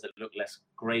less, does it look less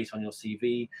great on your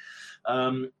CV?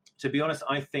 To be honest,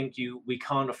 I think we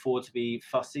can't afford to be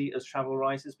fussy as travel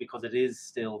writers, because it is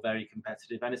still very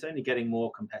competitive, and it's only getting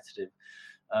more competitive.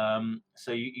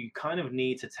 So you kind of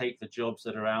need to take the jobs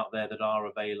that are out there that are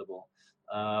available.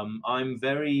 I'm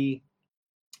very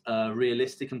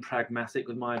realistic and pragmatic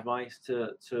with my advice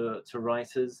to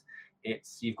writers.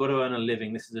 You've got to earn a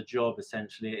living. This is a job,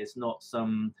 essentially. It's not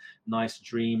some nice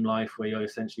dream life where you're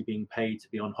essentially being paid to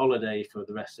be on holiday for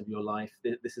the rest of your life.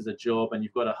 This is a job, and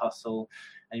you've got to hustle,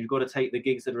 and you've got to take the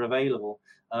gigs that are available.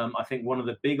 I think one of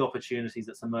the big opportunities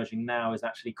that's emerging now is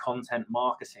actually content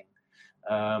marketing.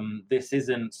 This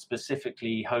isn't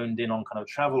specifically honed in on kind of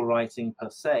travel writing per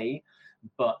se,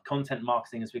 but content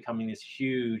marketing is becoming this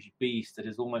huge beast that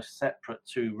is almost separate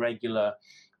to regular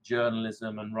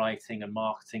journalism and writing and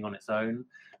marketing on its own.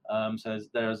 So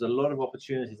there's a lot of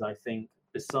opportunities, I think,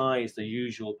 besides the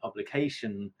usual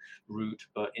publication route,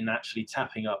 but in actually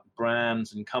tapping up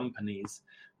brands and companies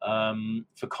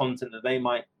for content that they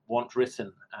might want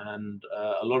written. And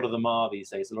a lot of them are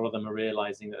these days. A lot of them are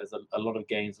realizing that there's a lot of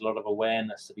gains, a lot of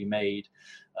awareness to be made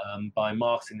by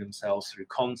marketing themselves through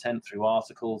content, through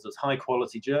articles. It's high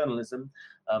quality journalism,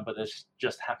 but this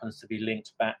just happens to be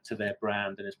linked back to their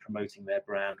brand and is promoting their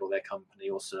brand or their company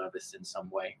or service in some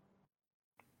way.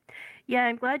 Yeah,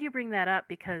 I'm glad you bring that up,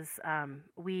 because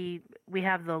we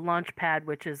have the Launchpad,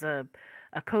 which is a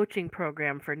coaching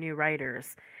program for new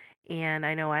writers, and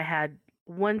I know I had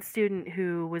one student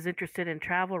who was interested in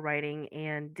travel writing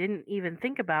and didn't even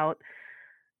think about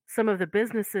some of the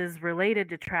businesses related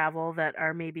to travel that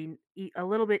are maybe a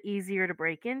little bit easier to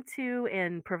break into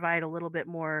and provide a little bit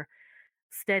more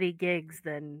steady gigs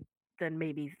than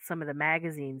maybe some of the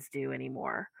magazines do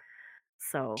anymore.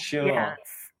 So, yeah, Sure.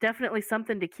 it's definitely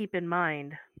something to keep in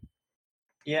mind.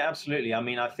 Yeah, absolutely. I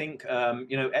mean, I think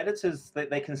editors,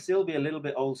 they can still be a little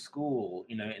bit old school,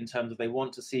 in terms of they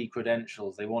want to see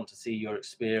credentials, they want to see your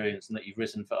experience and that you've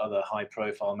written for other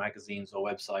high-profile magazines or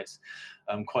websites,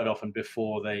 quite often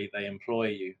before they employ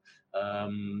you.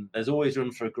 There's always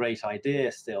room for a great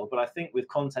idea still, but I think with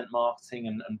content marketing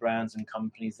and brands and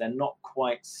companies, they're not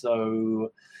quite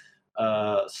so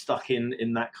stuck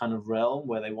in that kind of realm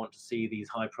where they want to see these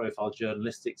high profile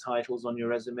journalistic titles on your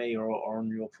resume or on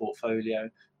your portfolio.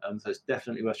 So it's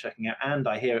definitely worth checking out, and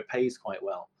I hear it pays quite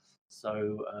well,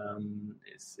 so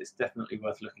it's definitely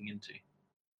worth looking into.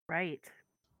 Right.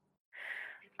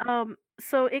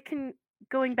 So it can,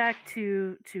 going back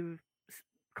to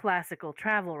classical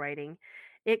travel writing,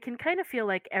 it can kind of feel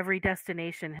like every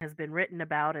destination has been written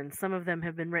about, and some of them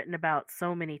have been written about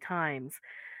so many times.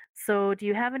 So, do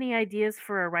you have any ideas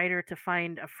for a writer to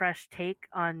find a fresh take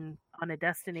on a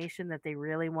destination that they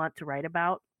really want to write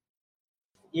about?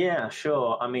 Yeah,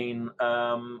 sure. I mean,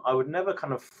 I would never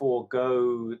kind of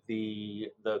forego the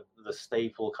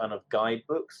staple kind of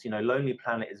guidebooks. Lonely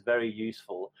Planet is very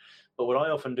useful, but what I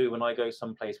often do when I go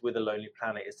someplace with a Lonely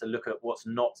Planet is to look at what's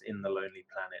not in the Lonely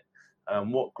Planet.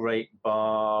 What great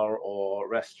bar or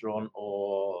restaurant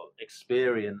or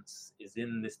experience is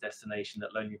in this destination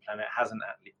that Lonely Planet hasn't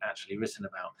actually written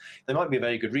about? There might be a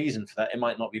very good reason for that. It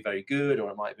might not be very good, or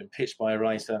it might have been pitched by a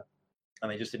writer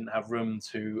and they just didn't have room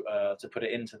to put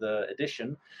it into the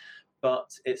edition.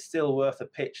 But it's still worth a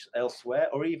pitch elsewhere,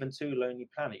 or even to Lonely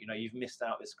Planet. You've missed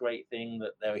out this great thing,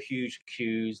 that there are huge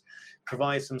queues.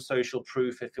 Provide some social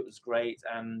proof if it was great,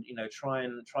 and try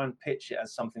and pitch it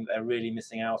as something that they're really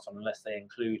missing out on unless they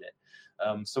include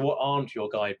it. So what aren't your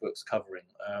guidebooks covering?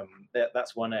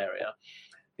 That's one area.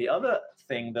 The other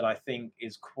thing that I think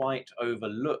is quite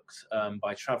overlooked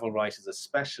by travel writers,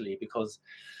 especially because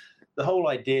the whole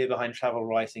idea behind travel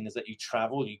writing is that you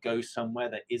travel, you go somewhere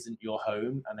that isn't your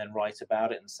home, and then write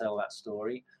about it and sell that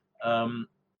story.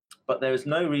 But there is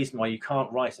no reason why you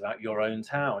can't write about your own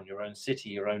town, your own city,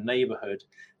 your own neighborhood,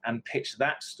 and pitch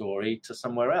that story to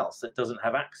somewhere else that doesn't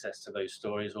have access to those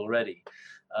stories already.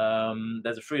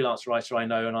 There's a freelance writer I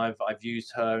know, and I've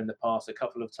used her in the past a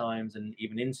couple of times, and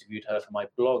even interviewed her for my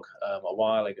blog a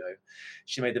while ago.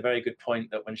 She made the very good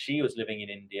point that when she was living in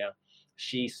India,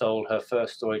 she sold her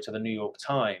first story to the New York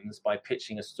Times by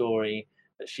pitching a story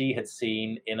that she had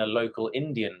seen in a local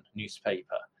Indian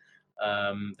newspaper.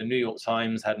 The New York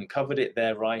Times hadn't covered it,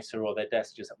 their writer or their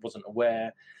desk just wasn't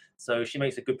aware. So she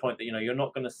makes a good point that, you're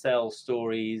not going to sell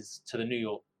stories to the New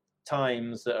York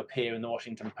Times that appear in the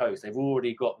Washington Post. They've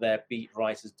already got their beat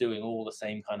writers doing all the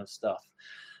same kind of stuff.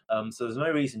 So there's no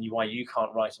reason why you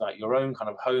can't write about your own kind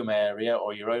of home area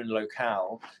or your own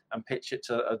locale and pitch it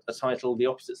to a title the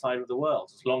opposite side of the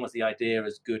world, as long as the idea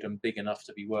is good and big enough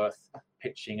to be worth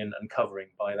pitching and covering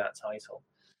by that title.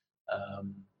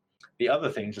 The other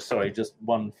thing, just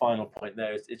one final point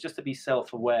there, is just to be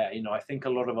self-aware. I think a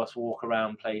lot of us walk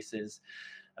around places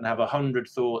and have 100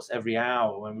 thoughts every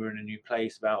hour when we're in a new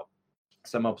place about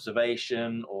some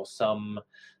observation or some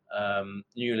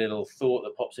new little thought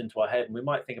that pops into our head. And we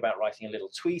might think about writing a little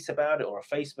tweet about it or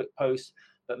a Facebook post,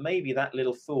 but maybe that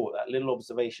little thought, that little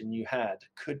observation you had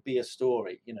could be a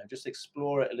story. Just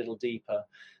explore it a little deeper.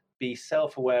 Be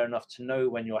self-aware enough to know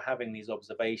when you're having these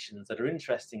observations that are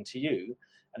interesting to you.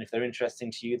 And if they're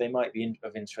interesting to you, they might be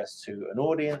of interest to an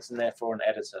audience and therefore an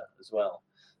editor as well.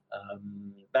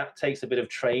 That takes a bit of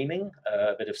training,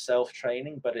 a bit of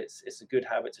self-training, but it's a good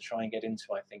habit to try and get into,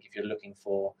 I think, if you're looking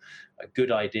for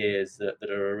good ideas that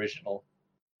are original.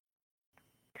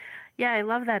 Yeah, I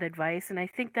love that advice, and I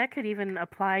think that could even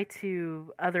apply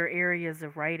to other areas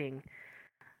of writing.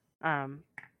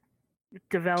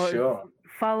 Sure.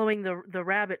 Following the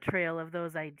rabbit trail of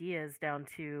those ideas down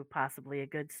to possibly a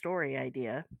good story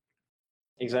idea.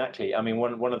 Exactly. I mean,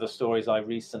 one of the stories I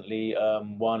recently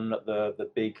won at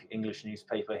the big English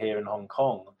newspaper here in Hong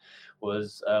Kong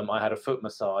was I had a foot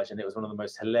massage, and it was one of the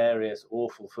most hilarious,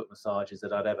 awful foot massages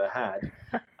that I'd ever had.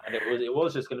 And it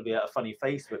was just going to be a funny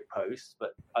Facebook post,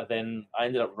 but I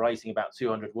ended up writing about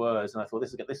 200 words, and I thought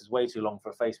this is way too long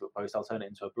for a Facebook post. I'll turn it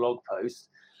into a blog post.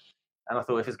 And I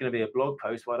thought, if it's going to be a blog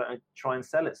post, why don't I try and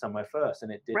sell it somewhere first?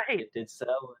 And it did. Right. It did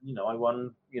sell. I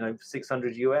won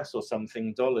 $600 US or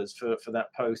something dollars for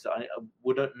that post. I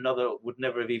would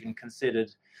never have even considered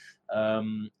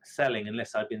selling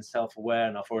unless I'd been self-aware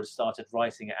enough or had started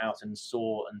writing it out and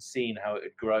seen how it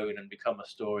had grown and become a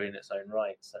story in its own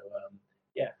right. So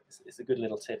yeah, it's a good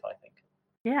little tip, I think.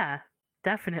 Yeah,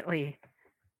 definitely.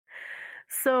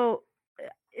 So,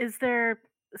 is there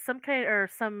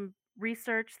some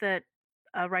research that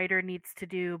a writer needs to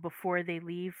do before they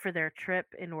leave for their trip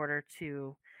in order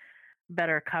to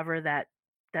better cover that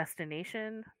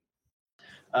destination?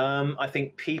 I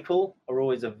think people are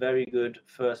always a very good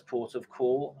first port of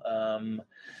call.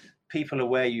 People are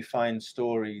where you find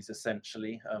stories,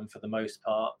 essentially, for the most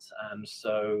part. And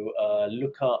so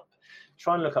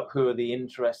try and look up who are the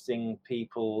interesting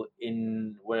people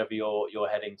in wherever you're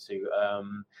heading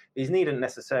to. These needn't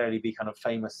necessarily be kind of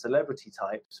famous celebrity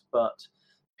types, but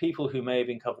people who may have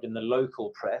been covered in the local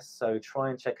press. So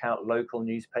try and check out local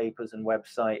newspapers and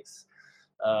websites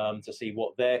to see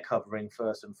what they're covering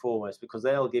first and foremost, because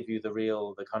they'll give you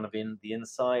the kind of the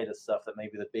insider stuff that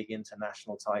maybe the big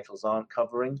international titles aren't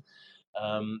covering.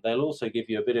 They'll also give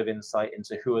you a bit of insight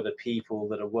into who are the people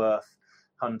that are worth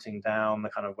hunting down, the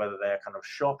kind of whether they're kind of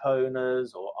shop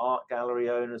owners or art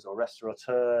gallery owners or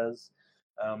restaurateurs.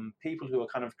 People who are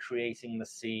kind of creating the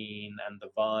scene and the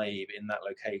vibe in that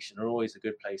location are always a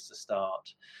good place to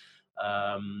start.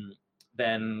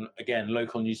 Then again,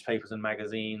 local newspapers and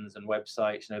magazines and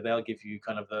websites, they'll give you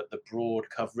kind of the broad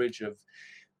coverage of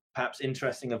perhaps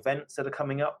interesting events that are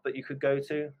coming up that you could go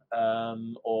to,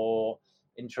 or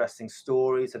interesting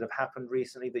stories that have happened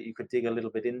recently that you could dig a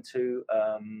little bit into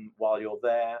while you're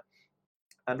there.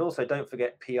 And also, don't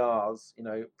forget PRs,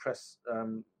 press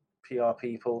PR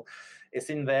people. It's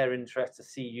in their interest to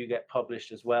see you get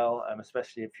published as well,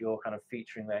 especially if you're kind of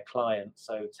featuring their clients.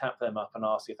 So tap them up and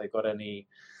ask if they've got any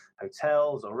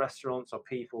hotels or restaurants or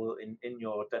people in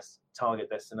your target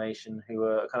destination who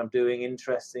are kind of doing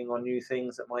interesting or new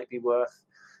things that might be worth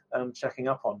checking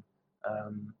up on.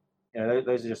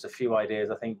 Those are just a few ideas,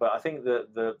 I think. But I think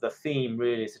the theme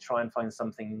really is to try and find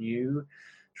something new,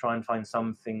 try and find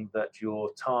something that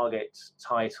your target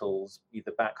titles,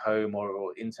 either back home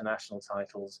or international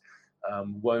titles,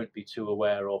 won't be too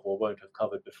aware of or won't have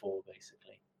covered before,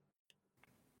 basically.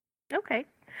 Okay.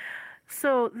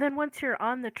 So then once you're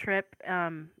on the trip,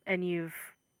 and you've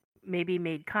maybe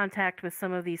made contact with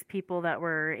some of these people that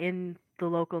were in the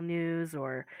local news,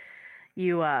 or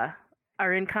you are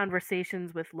in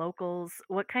conversations with locals,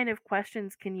 what kind of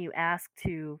questions can you ask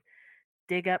to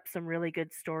dig up some really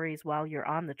good stories while you're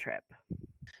on the trip?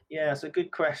 Yeah, it's a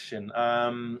good question. I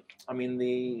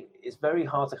mean, it's very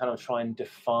hard to kind of try and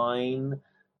define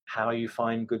how you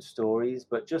find good stories,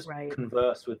 but just Right.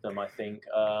 converse with them, I think.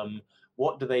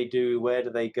 What do they do? Where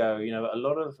do they go?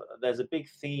 There's a big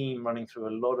theme running through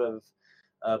a lot of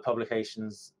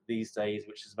publications these days,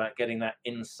 which is about getting that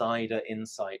insider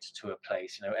insight to a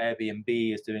place.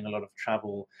 Airbnb is doing a lot of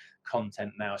travel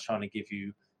content now, trying to give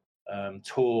you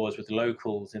tours with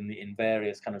locals in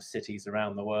various kind of cities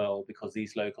around the world, because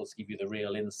these locals give you the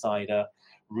real insider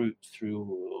route through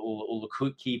all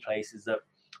the key places that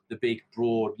the big,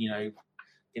 broad,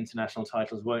 international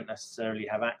titles won't necessarily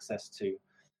have access to.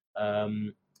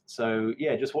 So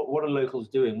yeah, just what are locals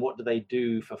doing? What do they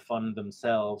do for fun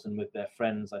themselves and with their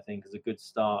friends? I think is a good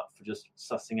start for just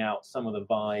sussing out some of the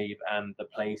vibe and the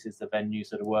places, the venues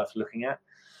that are worth looking at.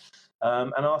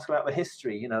 And ask about the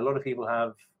history. A lot of people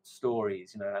have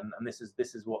stories, and this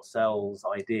is what sells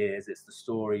ideas. It's the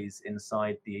stories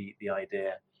inside the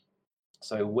idea.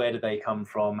 So where do they come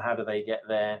from? How do they get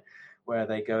there? Where are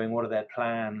they going? What are their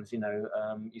plans?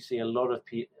 You see a lot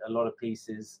of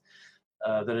pieces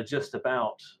that are just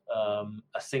about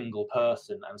a single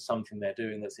person and something they're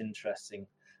doing that's interesting.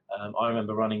 I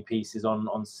remember running pieces on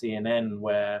CNN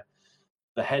where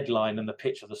the headline and the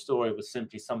pitch of the story was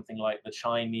simply something like the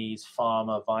Chinese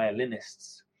farmer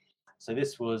violinists. So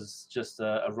this was just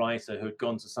a writer who had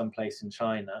gone to some place in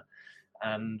China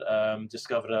and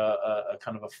discovered a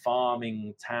kind of a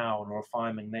farming town or a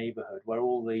farming neighborhood where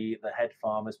all the head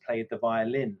farmers played the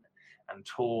violin and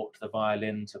taught the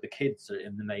violin to the kids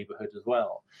in the neighborhood as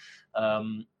well.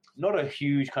 Not a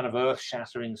huge kind of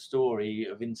earth-shattering story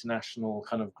of international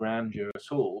kind of grandeur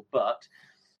at all, but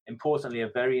importantly, a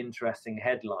very interesting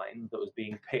headline that was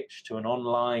being pitched to an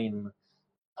online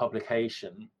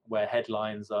publication where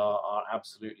headlines are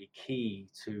absolutely key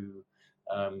to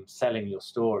selling your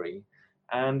story.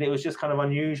 And it was just kind of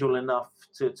unusual enough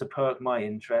to perk my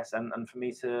interest and for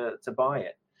me to buy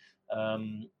it.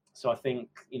 So I think,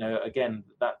 again,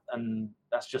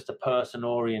 that's just a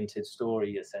person-oriented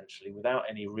story, essentially, without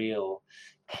any real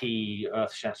key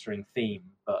earth-shattering theme,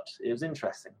 but it was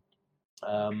interesting.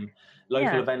 Local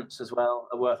Yeah. events as well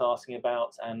are worth asking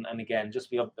about, and again, just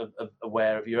be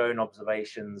aware of your own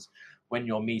observations when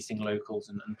you're meeting locals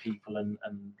and people and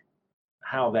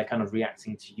how they're kind of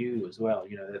reacting to you as well.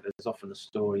 There's often a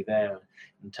story there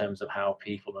in terms of how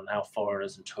people and how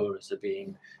foreigners and tourists are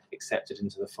being accepted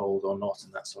into the fold or not,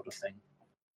 and that sort of thing.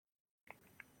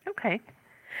 Okay.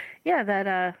 Yeah,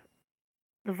 that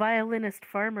the violinist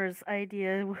farmers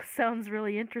idea sounds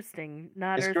really interesting.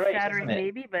 Not It's earth great, shattering, isn't it?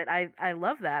 maybe, but I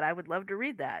love that. I would love to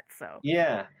read that. So,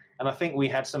 Yeah, and I think we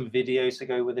had some videos to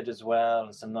go with it as well,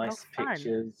 and some oh, nice fun.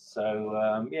 pictures.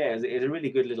 So yeah, it's a really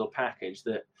good little package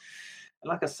that,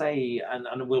 like I say,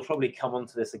 and we'll probably come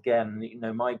onto this again.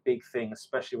 My big thing,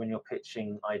 especially when you're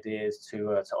pitching ideas to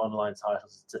online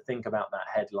titles, is to think about that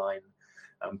headline,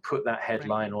 put that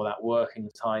headline Right. or that working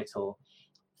title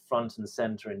front and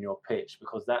center in your pitch,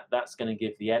 because that's going to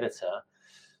give the editor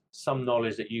some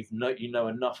knowledge that you know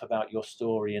enough about your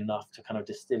story, enough to kind of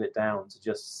distill it down to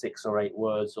just 6 or 8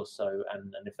 words or so,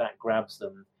 and if that grabs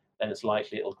them, then it's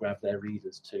likely it'll grab their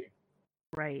readers too.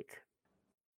 Right.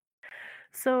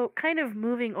 So, kind of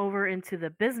moving over into the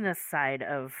business side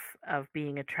of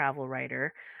being a travel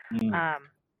writer. Mm. Um,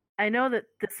 I know that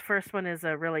this first one is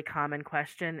a really common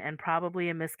question and probably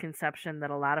a misconception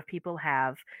that a lot of people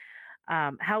have.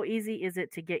 How easy is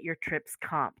it to get your trips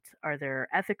comped? Are there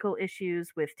ethical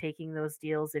issues with taking those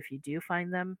deals if you do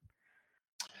find them?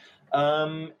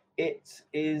 It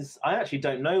is. I actually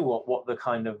don't know what the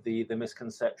kind of the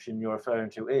misconception you're referring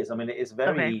to is. I mean, it is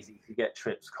very Okay. easy to get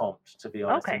trips comped, to be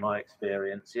honest, in Okay. my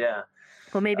experience. Yeah.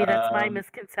 Well, maybe that's my Um,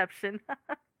 misconception.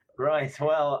 right.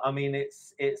 Well, I mean,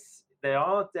 it's there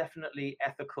are definitely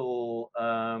ethical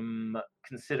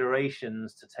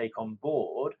considerations to take on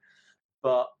board,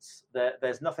 but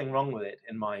there's nothing wrong with it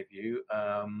in my view.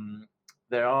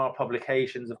 There are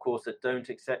publications, of course, that don't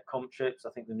accept comp trips.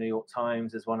 I think the New York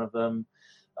Times is one of them.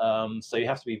 So you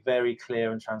have to be very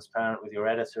clear and transparent with your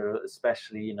editor,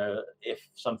 especially if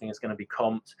something is going to be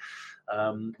comped.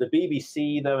 The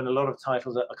BBC, though, and a lot of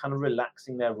titles are kind of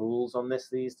relaxing their rules on this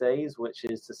these days, which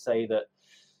is to say that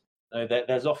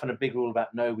there's often a big rule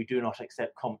about no, we do not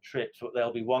accept comp trips, but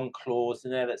there'll be one clause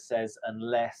in there that says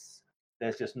unless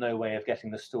there's just no way of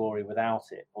getting the story without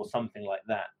it, or something like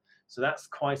that. So that's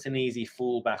quite an easy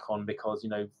fallback on, because,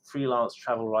 freelance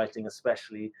travel writing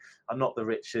especially, I'm not the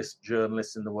richest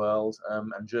journalist in the world,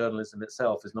 and journalism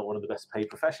itself is not one of the best paid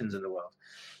professions in the world.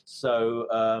 So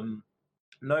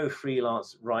no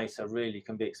freelance writer really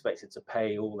can be expected to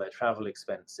pay all their travel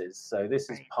expenses. So this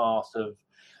is part of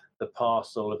the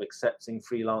parcel of accepting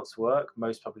freelance work.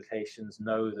 Most publications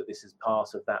know that this is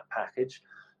part of that package,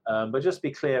 but just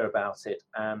be clear about it,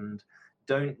 and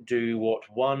don't do what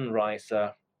one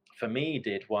writer for me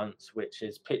did once, which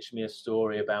is pitch me a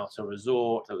story about a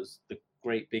resort. It was the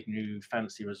great big new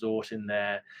fancy resort in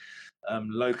their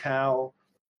locale,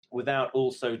 without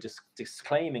also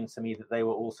disclaiming to me that they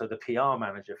were also the PR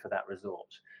manager for that resort.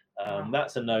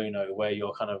 That's a no-no, where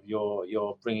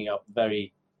you're bringing up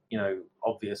very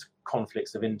obvious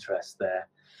conflicts of interest there.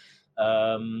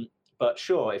 But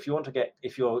sure, if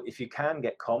you can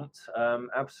get comped,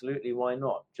 absolutely, why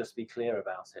not? Just be clear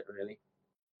about it, really.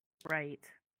 Right.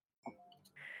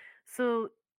 So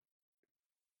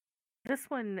this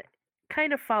one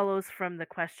kind of follows from the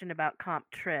question about comp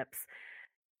trips.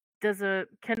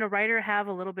 Can a writer have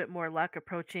a little bit more luck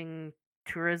approaching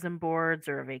tourism boards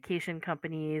or vacation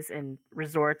companies and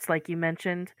resorts like you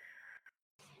mentioned?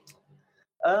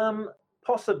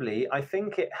 Possibly. I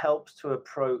think it helps to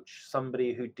approach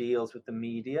somebody who deals with the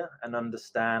media and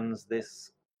understands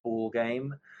this ball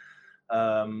game.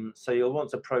 So you'll want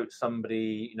to approach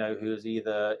somebody, who is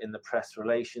either in the press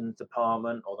relations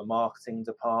department or the marketing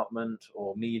department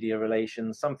or media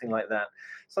relations, something like that.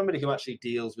 Somebody who actually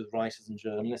deals with writers and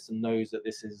journalists and knows that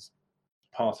this is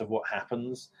part of what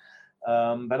happens.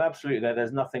 But absolutely,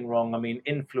 there's nothing wrong. I mean,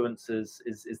 influencers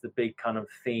is the big kind of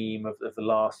theme of the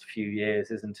last few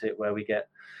years, isn't it? Where we get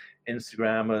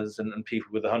Instagrammers and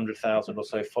people with 100,000 or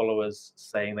so followers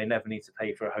saying they never need to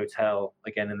pay for a hotel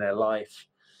again in their life.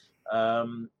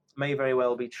 May very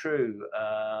well be true,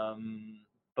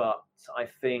 but I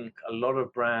think a lot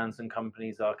of brands and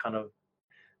companies are kind of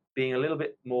being a little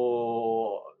bit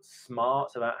more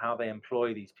smart about how they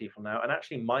employ these people now. And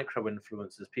actually, micro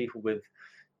influencers, people with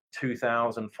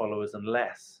 2,000 followers and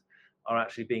less, are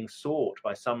actually being sought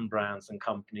by some brands and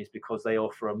companies because they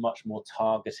offer a much more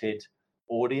targeted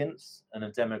audience and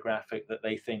a demographic that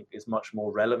they think is much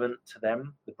more relevant to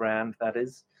them, the brand, that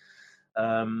is.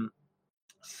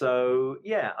 So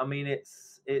yeah, I mean,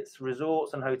 it's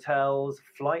resorts and hotels.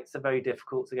 Flights are very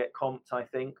difficult to get comped, I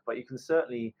think, but you can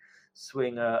certainly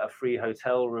swing a free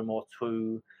hotel room or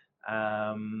two,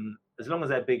 as long as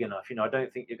they're big enough. I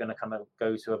don't think you're going to kind of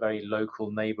go to a very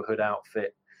local neighborhood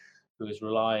outfit who is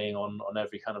relying on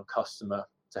every kind of customer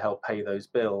to help pay those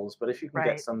bills. But if you can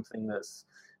get something that's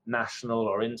national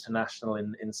or international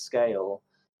in scale,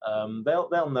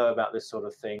 they'll know about this sort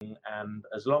of thing. And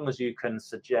as long as you can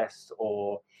suggest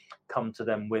or come to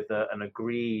them with an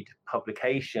agreed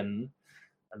publication,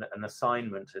 an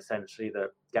assignment essentially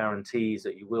that guarantees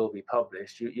that you will be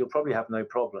published, you'll probably have no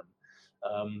problem.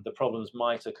 The problems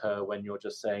might occur when you're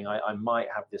just saying, I might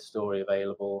have this story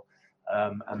available,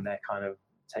 and they're kind of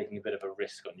taking a bit of a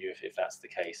risk on you if that's the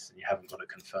case and you haven't got a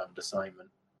confirmed assignment.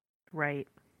 Right.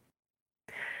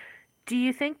 Do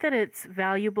you think that it's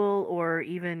valuable or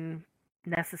even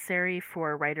necessary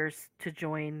for writers to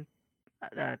join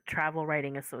travel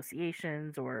writing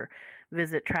associations or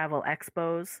visit travel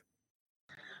expos?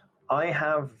 I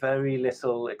have very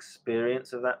little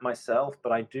experience of that myself,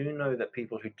 but I do know that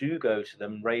people who do go to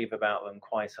them rave about them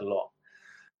quite a lot.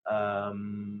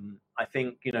 I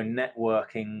think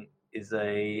networking is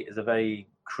a very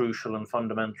crucial and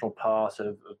fundamental part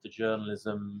of the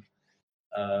journalism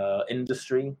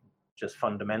industry, just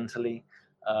fundamentally.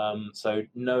 So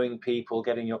knowing people,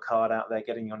 getting your card out there,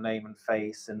 getting your name and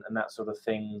face and that sort of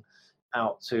thing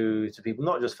out to people,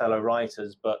 not just fellow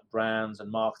writers, but brands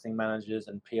and marketing managers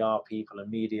and PR people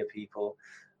and media people.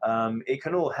 It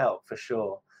can all help for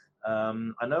sure.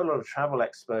 I know a lot of travel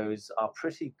expos are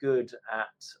pretty good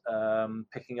at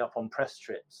picking up on press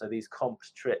trips. So these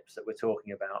comped trips that we're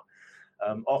talking about,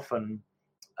 often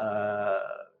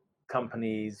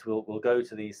companies will go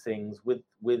to these things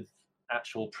with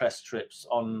actual press trips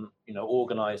on,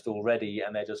 organized already,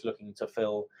 and they're just looking to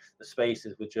fill the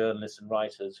spaces with journalists and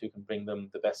writers who can bring them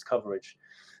the best coverage.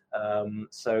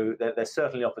 So there's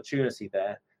certainly opportunity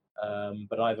there,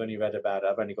 but I've only read about it.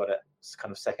 I've only got a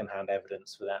kind of secondhand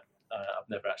evidence for that. I've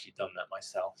never actually done that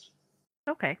myself.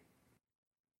 Okay.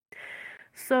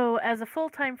 So, as a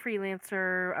full-time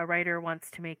freelancer, a writer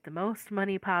wants to make the most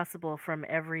money possible from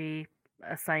every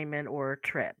assignment or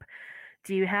trip.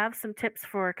 Do you have some tips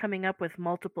for coming up with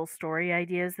multiple story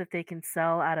ideas that they can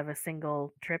sell out of a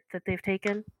single trip that they've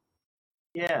taken?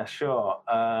 Yeah, sure.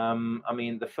 I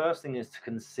mean, the first thing is to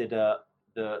consider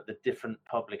the different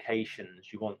publications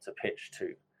you want to pitch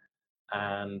to,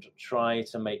 and try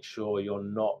to make sure you're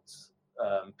not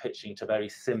pitching to very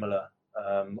similar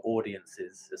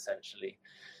audiences, essentially.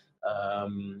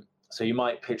 So you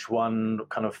might pitch one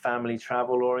kind of family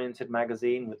travel oriented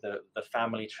magazine with the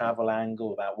family travel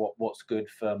angle about what's good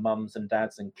for mums and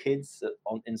dads and kids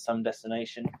in some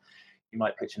destination. You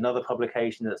might pitch another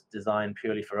publication that's designed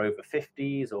purely for over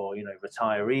 50s or,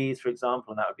 retirees, for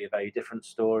example, and that would be a very different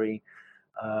story.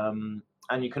 And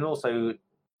you can also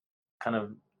kind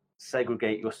of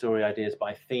segregate your story ideas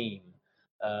by theme.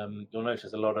 You'll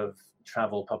notice a lot of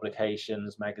travel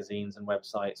publications, magazines, and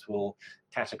websites will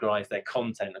categorize their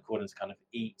content according to kind of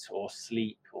eat or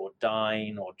sleep or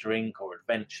dine or drink or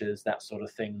adventures, that sort of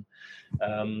thing.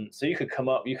 So you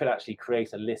could actually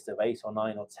create a list of 8 or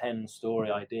 9 or 10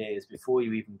 story ideas before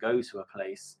you even go to a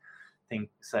place,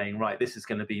 saying, right, this is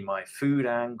going to be my food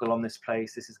angle on this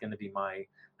place, this is going to be my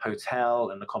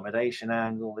hotel and accommodation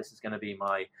angle, this is going to be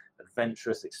my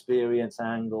adventurous experience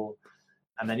angle.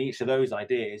 And then each of those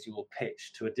ideas you will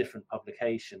pitch to a different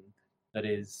publication that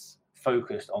is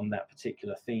focused on that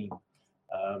particular theme.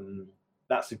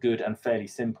 That's a good and fairly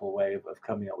simple way of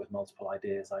coming up with multiple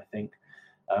ideas, I think.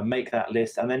 Make that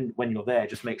list, and then when you're there,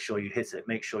 just make sure you hit it.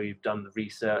 Make sure you've done the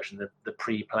research and the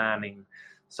pre-planning,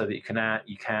 so that you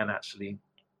can actually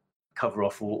cover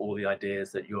off all the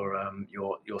ideas that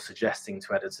you're suggesting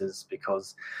to editors.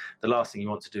 Because the last thing you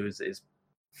want to do is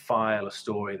file a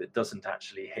story that doesn't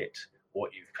actually hit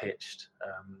what you've pitched.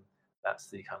 That's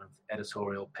the kind of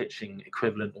editorial pitching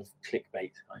equivalent of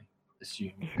clickbait, I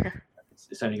assume. Yeah.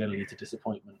 It's only going to lead to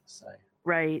disappointment. So.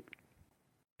 Right.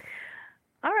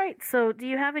 All right. So do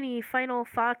you have any final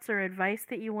thoughts or advice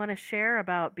that you want to share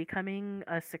about becoming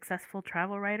a successful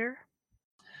travel writer?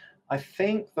 I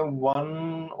think the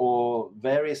one or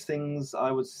various things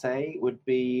I would say would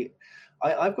be,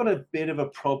 I've got a bit of a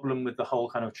problem with the whole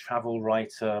kind of travel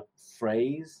writer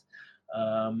phrase.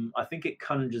 I think it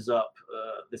conjures up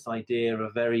this idea of a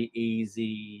very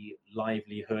easy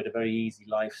livelihood, a very easy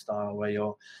lifestyle where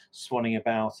you're swanning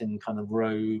about in kind of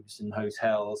robes and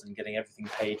hotels and getting everything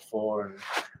paid for and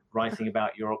writing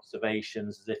about your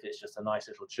observations as if it's just a nice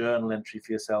little journal entry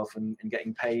for yourself and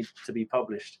getting paid to be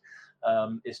published.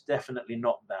 It's definitely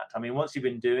not that. I mean, once you've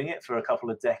been doing it for a couple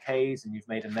of decades and you've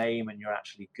made a name and you're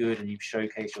actually good and you've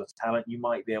showcased your talent, you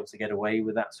might be able to get away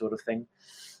with that sort of thing.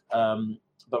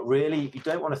 But really, you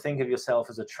don't want to think of yourself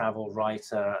as a travel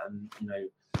writer and,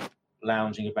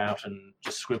 lounging about and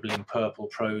just scribbling purple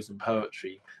prose and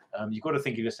poetry. You've got to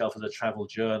think of yourself as a travel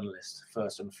journalist,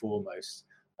 first and foremost.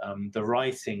 The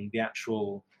writing, the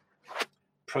actual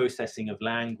processing of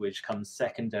language comes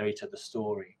secondary to the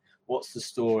story. What's the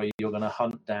story you're going to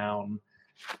hunt down,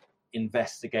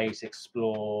 investigate,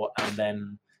 explore, and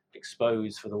then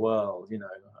expose for the world?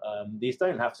 These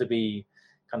don't have to be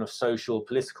kind of social,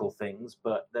 political things,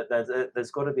 but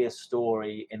there's got to be a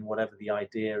story in whatever the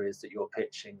idea is that you're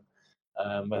pitching,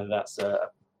 whether that's a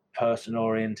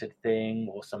person-oriented thing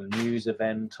or some news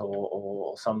event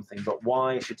or something. But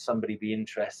why should somebody be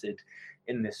interested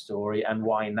in this story, and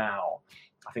why now?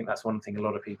 I think that's one thing a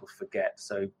lot of people forget.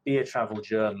 So be a travel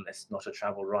journalist, not a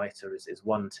travel writer, is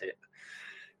one tip.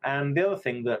 And the other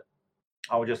thing that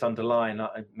I would just underline,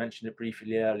 I mentioned it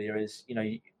briefly earlier, is,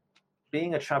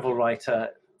 being a travel writer,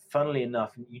 funnily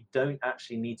enough, you don't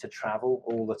actually need to travel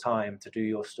all the time to do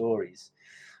your stories.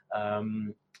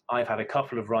 I've had a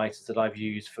couple of writers that I've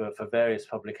used for various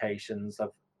publications. I've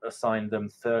assigned them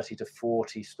 30 to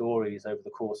 40 stories over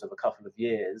the course of a couple of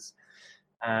years.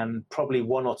 And probably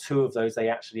 1 or 2 of those they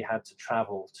actually had to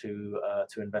travel to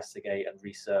investigate and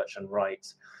research and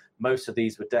write. Most of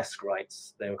these were desk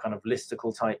writes. They were kind of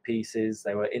listicle type pieces.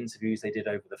 They were interviews they did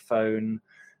over the phone.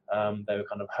 They were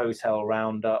kind of hotel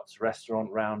roundups, restaurant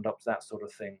roundups, that sort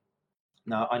of thing.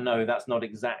 Now, I know that's not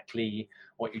exactly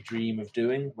what you dream of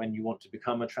doing when you want to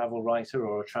become a travel writer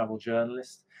or a travel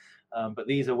journalist. But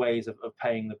these are ways of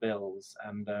paying the bills.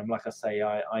 And like I say,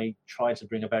 I try to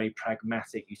bring a very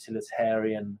pragmatic,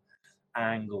 utilitarian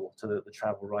angle to the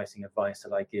travel writing advice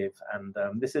that I give. And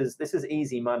this is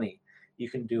easy money. You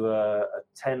can do a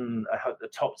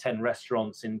top 10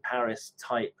 restaurants in Paris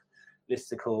type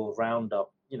listicle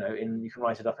roundup. You can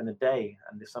write it up in a day.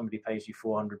 And if somebody pays you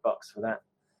 $400 for that,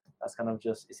 that's kind of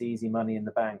it's easy money in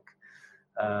the bank.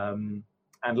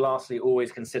 And lastly,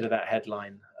 always consider that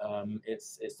headline.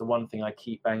 It's the one thing I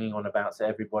keep banging on about to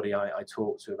everybody I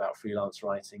talk to about freelance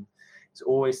writing. Is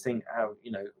always think how,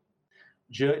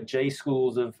 J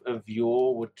schools of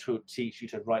yore would teach you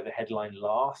to write the headline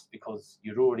last, because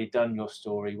you'd already done your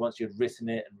story. Once you'd written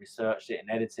it and researched it and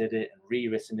edited it and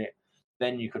rewritten it,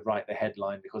 then you could write the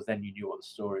headline, because then you knew what the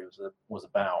story was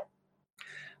about.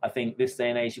 I think this day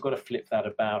and age, you've got to flip that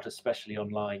about, especially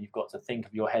online. You've got to think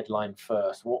of your headline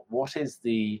first. What is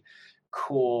the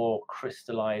core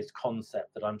crystallized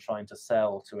concept that I'm trying to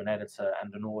sell to an editor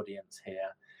and an audience here?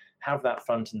 Have that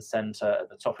front and center at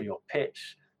the top of your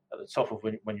pitch, at the top of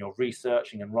when you're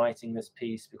researching and writing this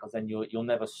piece, because then you'll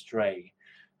never stray,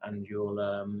 and you'll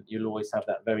always have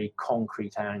that very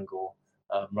concrete angle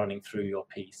running through your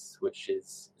piece, which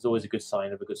is always a good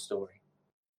sign of a good story.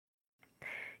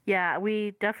 Yeah,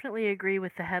 we definitely agree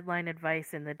with the headline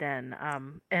advice in the den.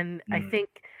 And I think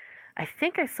I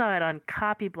saw it on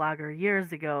Copyblogger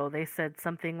years ago. They said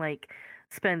something like,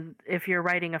 if you're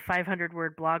writing a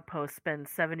 500-word blog post, spend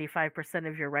 75%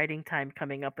 of your writing time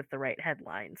coming up with the right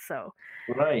headline. So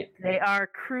right, they are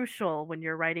crucial when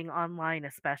you're writing online,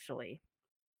 especially.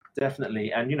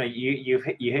 Definitely. And you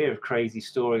hear of crazy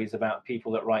stories about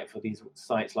people that write for these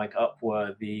sites like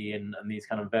Upworthy and these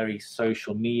kind of very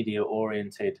social media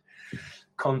oriented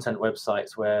content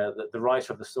websites, where the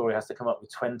writer of the story has to come up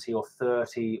with 20 or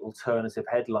 30 alternative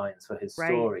headlines for his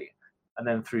story. And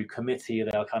then through committee,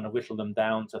 they'll kind of whittle them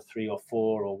down to 3 or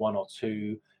 4 or 1 or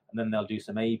 2. And then they'll do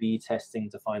some A/B testing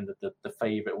to find the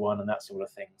favorite one and that sort of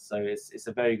thing. So it's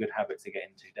a very good habit to get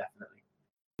into, definitely.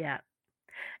 Yeah.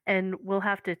 And we'll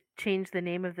have to change the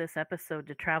name of this episode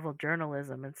to Travel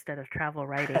Journalism instead of Travel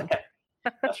Writing.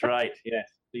 That's right. Yes,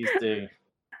 please do.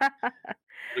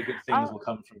 The good things will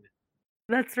come from it.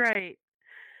 That's right.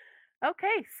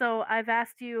 Okay, so I've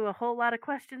asked you a whole lot of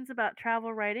questions about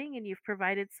travel writing, and you've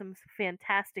provided some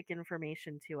fantastic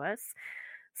information to us.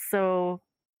 So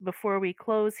before we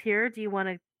close here, do you want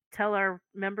to tell our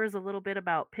members a little bit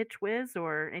about PitchWiz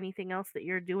or anything else that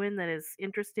you're doing that is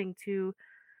interesting to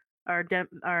our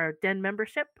Den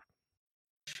membership?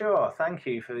 Sure, thank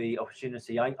you for the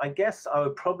opportunity. I guess I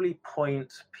would probably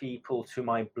point people to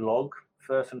my blog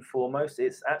first and foremost.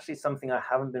 It's actually something I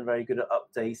haven't been very good at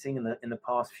updating in the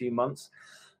past few months,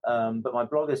 but my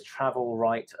blog is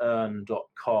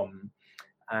travelwriteearn.com,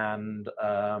 and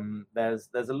there's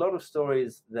a lot of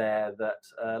stories there that,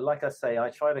 like I say, I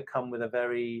try to come with a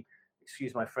very,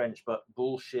 excuse my French, but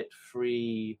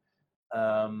bullshit-free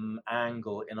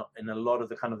angle in a lot of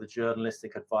the kind of the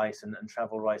journalistic advice and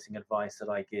travel writing advice that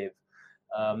I give.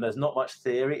 There's not much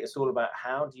theory. It's all about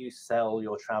how do you sell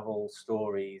your travel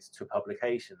stories to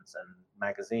publications and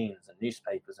magazines and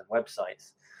newspapers and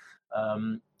websites.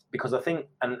 Because I think,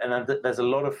 and there's a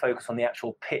lot of focus on the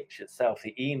actual pitch itself,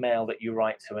 the email that you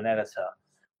write to an editor.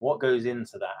 What goes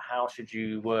into that? How should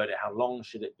you word it? How long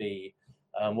should it be?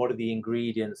 What are the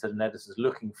ingredients that an editor's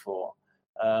looking for?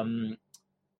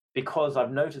 Because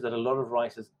I've noticed that a lot of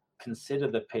writers consider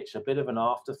the pitch a bit of an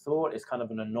afterthought. It's kind of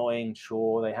an annoying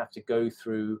chore they have to go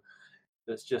through.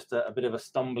 That's just a bit of a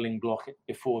stumbling block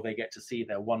before they get to see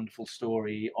their wonderful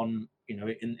story on,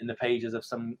 in the pages of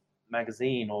some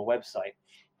magazine or website.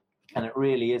 And it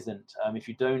really isn't. If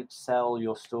you don't sell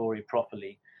your story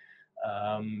properly,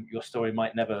 your story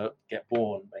might never get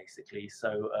born, basically.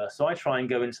 So I try and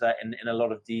go into that in a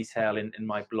lot of detail in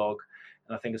my blog.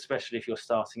 And I think especially if you're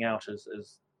starting out as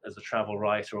a travel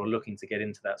writer or looking to get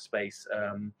into that space,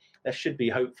 there should be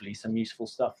hopefully some useful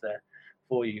stuff there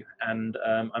for you. And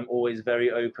I'm always very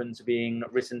open to being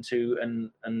written to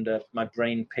and my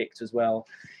brain picked as well.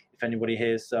 If anybody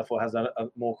hears stuff or has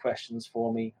more questions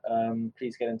for me,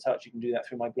 please get in touch. You can do that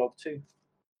through my blog too.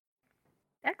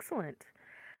 Excellent.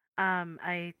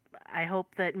 I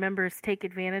hope that members take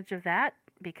advantage of that,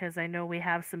 because I know we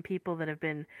have some people that have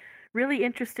been really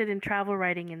interested in travel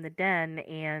writing in the den,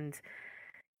 and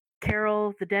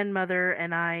Carol, the den mother,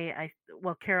 and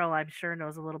well, Carol, I'm sure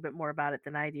knows a little bit more about it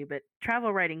than I do, but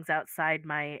travel writing's outside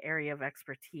my area of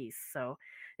expertise. So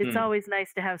it's always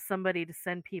nice to have somebody to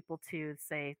send people to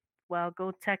say, well,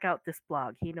 go check out this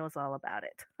blog. He knows all about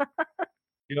it.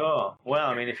 Sure. Well,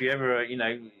 I mean, if you ever,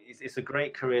 it's a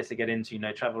great career to get into,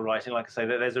 travel writing. Like I say,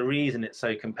 there's a reason it's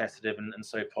so competitive and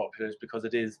so popular, is because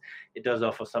it does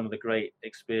offer some of the great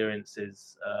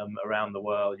experiences around the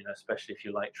world, especially if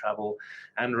you like travel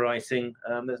and writing.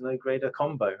 There's no greater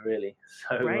combo, really.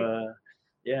 So, Right.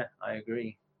 Yeah, I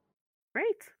agree.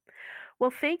 Great. Well,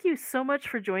 thank you so much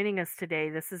for joining us today.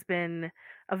 This has been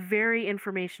a very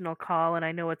informational call, and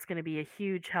I know it's going to be a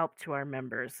huge help to our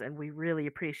members, and we really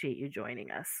appreciate you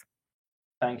joining us.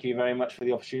 Thank you very much for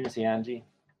the opportunity, Angie.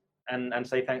 And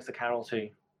say thanks to Carol too.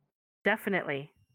 Definitely.